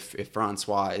FSU if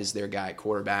Francois is their guy at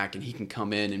quarterback and he can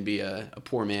come in and be a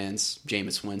poor man's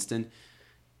Jameis Winston.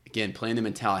 Again, playing them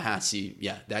in Tallahassee,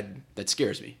 yeah, that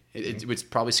scares me. It would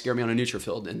probably scare me on a neutral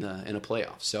field in a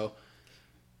playoff. So,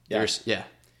 yeah.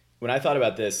 When I thought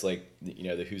about this,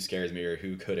 the who scares me or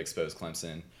who could expose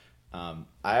Clemson, I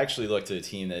actually looked at a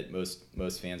team that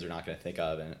most fans are not going to think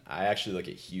of, and I actually look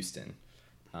at Houston.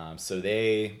 So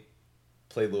they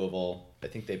play Louisville. I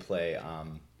think they play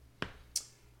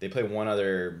one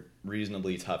other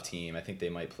reasonably tough team. I think they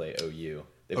might play OU.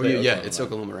 It's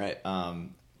Oklahoma, right?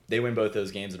 They win both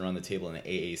those games and run the table in the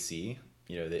AAC.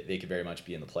 They could very much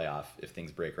be in the playoff if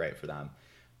things break right for them.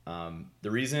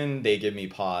 The reason they give me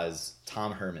pause,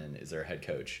 Tom Herman is their head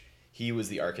coach. He was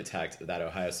the architect of that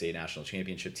Ohio State national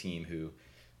championship team who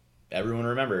everyone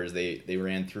remembers. They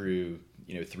ran through,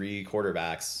 three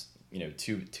quarterbacks,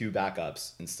 two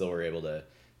backups, and still were able to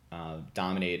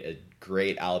dominate a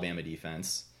great Alabama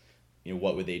defense.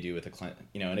 What would they do with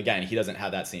and again, he doesn't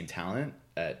have that same talent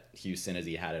at Houston as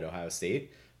he had at Ohio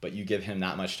State, but you give him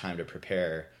that much time to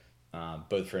prepare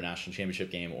both for a national championship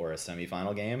game or a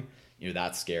semifinal game,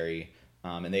 that's scary.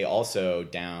 And they also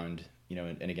downed,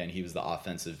 and again, he was the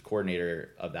offensive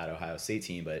coordinator of that Ohio State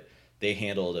team, but they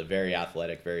handled a very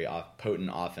athletic, very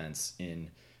potent offense in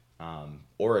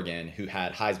Oregon who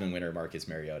had Heisman winner Marcus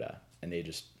Mariota, and they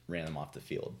just ran them off the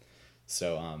field.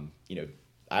 So,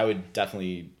 I would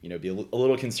definitely, be a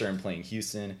little concerned playing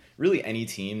Houston. Really, any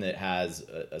team that has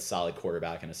a solid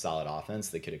quarterback and a solid offense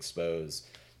that could expose,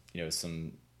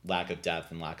 some lack of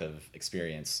depth and lack of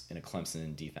experience in a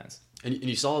Clemson defense. And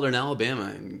you saw it in Alabama,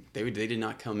 and they did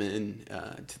not come in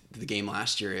to the game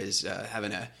last year as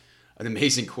having an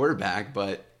amazing quarterback,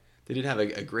 but they did have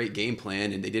a great game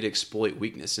plan, and they did exploit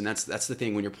weakness. And that's the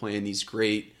thing when you're playing these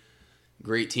great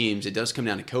great teams, it does come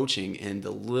down to coaching and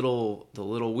the little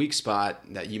weak spot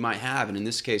that you might have. And in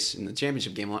this case, in the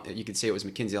championship game, you could say it was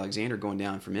Mackenzie Alexander going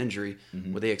down from injury,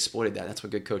 where they exploited that. That's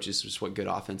what good coaches, just what good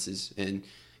offenses and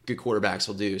good quarterbacks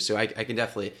will do. So I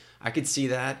could see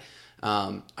that.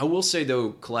 I will say,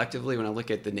 though, collectively, when I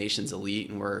look at the nation's elite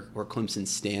and where Clemson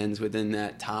stands within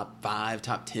that top 5,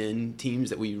 top 10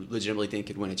 teams that we legitimately think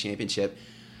could win a championship,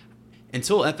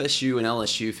 until FSU and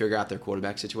LSU figure out their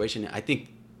quarterback situation, I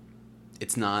think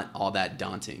it's not all that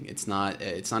daunting. It's not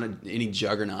any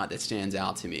juggernaut that stands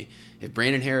out to me. If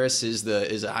Brandon Harris is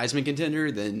a Heisman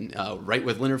contender, then right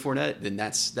with Leonard Fournette, then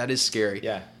that is scary.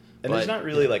 Yeah. And there's not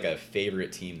really like a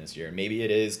favorite team this year. Maybe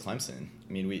it is Clemson.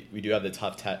 I mean, we do have the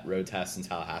tough road test in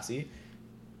Tallahassee.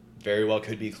 Very well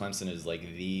could be Clemson is like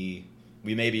we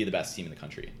may be the best team in the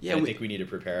country. Yeah, I think we need to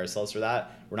prepare ourselves for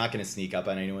that. We're not going to sneak up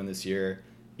on anyone this year.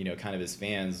 You know, kind of as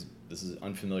fans, this is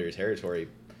unfamiliar territory,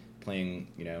 playing,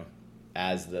 you know,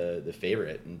 as the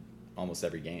favorite in almost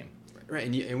every game. Right,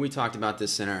 and we talked about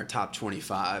this in our top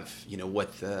 25, you know,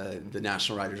 what the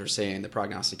national writers are saying, the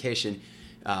prognostication.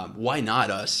 Why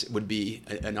not us would be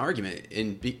an argument.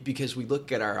 And because we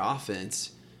look at our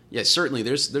offense, yeah, certainly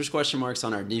there's question marks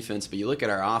on our defense, but you look at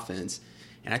our offense,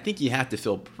 and I think you have to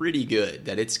feel pretty good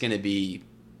that it's going to be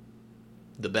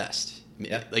the best.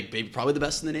 Yeah. Like maybe probably the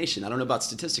best in the nation. I don't know about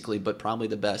statistically, but probably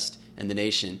the best in the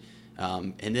nation.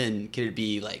 And then could it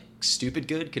be like stupid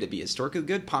good? Could it be historically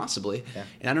good? Possibly. Yeah.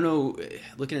 And I don't know,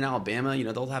 looking at Alabama, you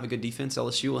know, they'll have a good defense.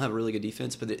 LSU will have a really good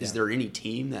defense. But is there any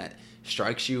team that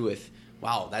strikes you with,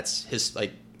 wow, that's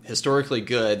historically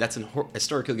good. That's an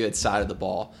historically good side of the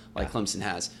ball like Clemson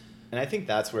has. And I think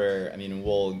that's where, I mean,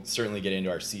 we'll certainly get into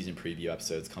our season preview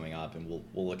episodes coming up, and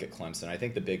we'll look at Clemson. I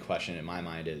think the big question in my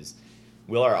mind is,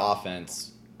 will our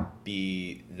offense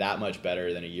be that much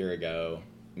better than a year ago,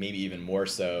 maybe even more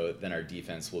so than our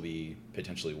defense will be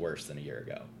potentially worse than a year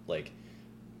ago? Like,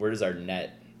 where does our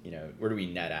net, you know, where do we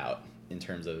net out in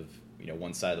terms of, you know,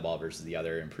 one side of the ball versus the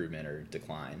other, improvement or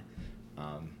decline?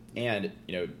 And,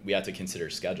 you know, we have to consider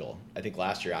schedule. I think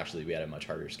last year, actually, we had a much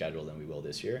harder schedule than we will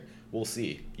this year. We'll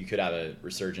see. You could have a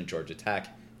resurgent Georgia Tech.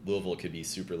 Louisville could be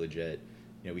super legit.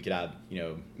 You know, we could have, you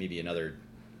know, maybe another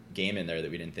game in there that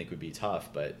we didn't think would be tough,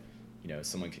 but, you know,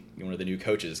 one of the new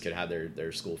coaches could have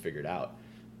their school figured out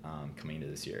coming into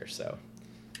this year. So,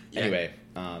 anyway,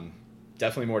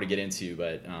 definitely more to get into,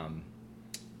 but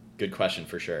good question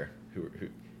for sure.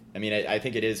 I mean, I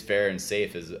think it is fair and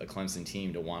safe as a Clemson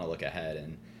team to want to look ahead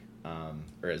and,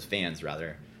 or as fans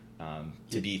rather,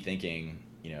 to be thinking,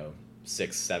 you know,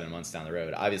 6-7 months down the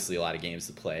road. Obviously, a lot of games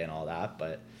to play and all that,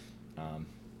 but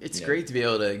it's great to be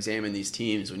able to examine these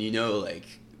teams when you know, like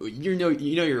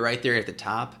you're right there at the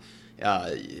top.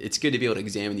 It's good to be able to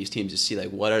examine these teams to see like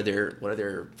what are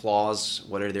their flaws,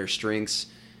 what are their strengths,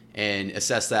 and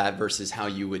assess that versus how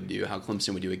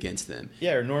Clemson would do against them.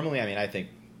 Yeah, or normally, I mean, I think,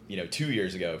 you know, 2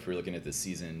 years ago, if we were looking at this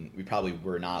season, we probably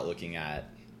were not looking at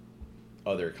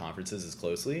other conferences as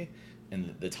closely.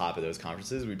 And the top of those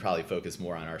conferences, we'd probably focus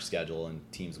more on our schedule and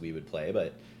teams we would play.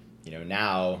 But, you know,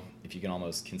 now, if you can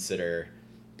almost consider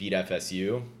beat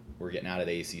FSU, we're getting out of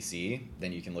the ACC,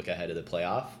 then you can look ahead to the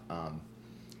playoff.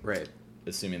 Right.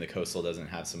 Assuming the Coastal doesn't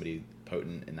have somebody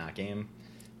potent in that game.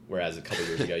 Whereas a couple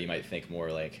years ago, you might think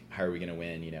more like, how are we going to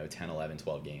win, you know, 10, 11,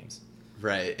 12 games?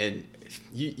 Right, and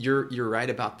you're right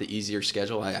about the easier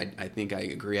schedule. I think I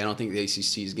agree. I don't think the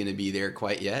ACC is going to be there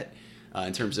quite yet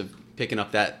in terms of picking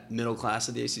up that middle class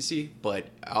of the ACC. But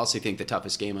I also think the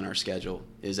toughest game on our schedule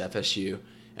is FSU,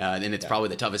 and it's probably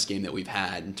the toughest game that we've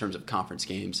had in terms of conference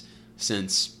games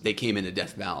since they came into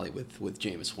Death Valley with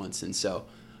Jameis Winston. So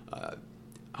I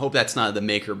hope that's not the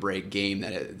make or break game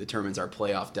that determines our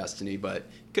playoff destiny, but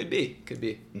could be.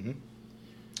 Mm-hmm.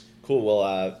 Cool.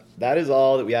 Well, that is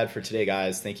all that we had for today,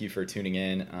 guys. Thank you for tuning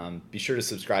in. Be sure to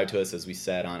subscribe to us, as we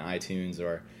said, on iTunes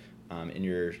or in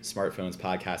your smartphone's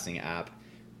podcasting app.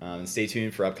 And stay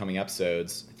tuned for upcoming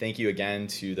episodes. Thank you again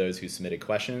to those who submitted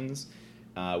questions.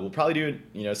 We'll probably do,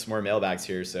 you know, some more mailbags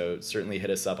here, so certainly hit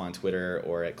us up on Twitter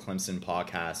or at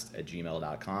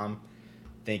clemsonpodcast@gmail.com.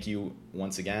 Thank you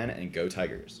once again, and go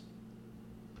Tigers.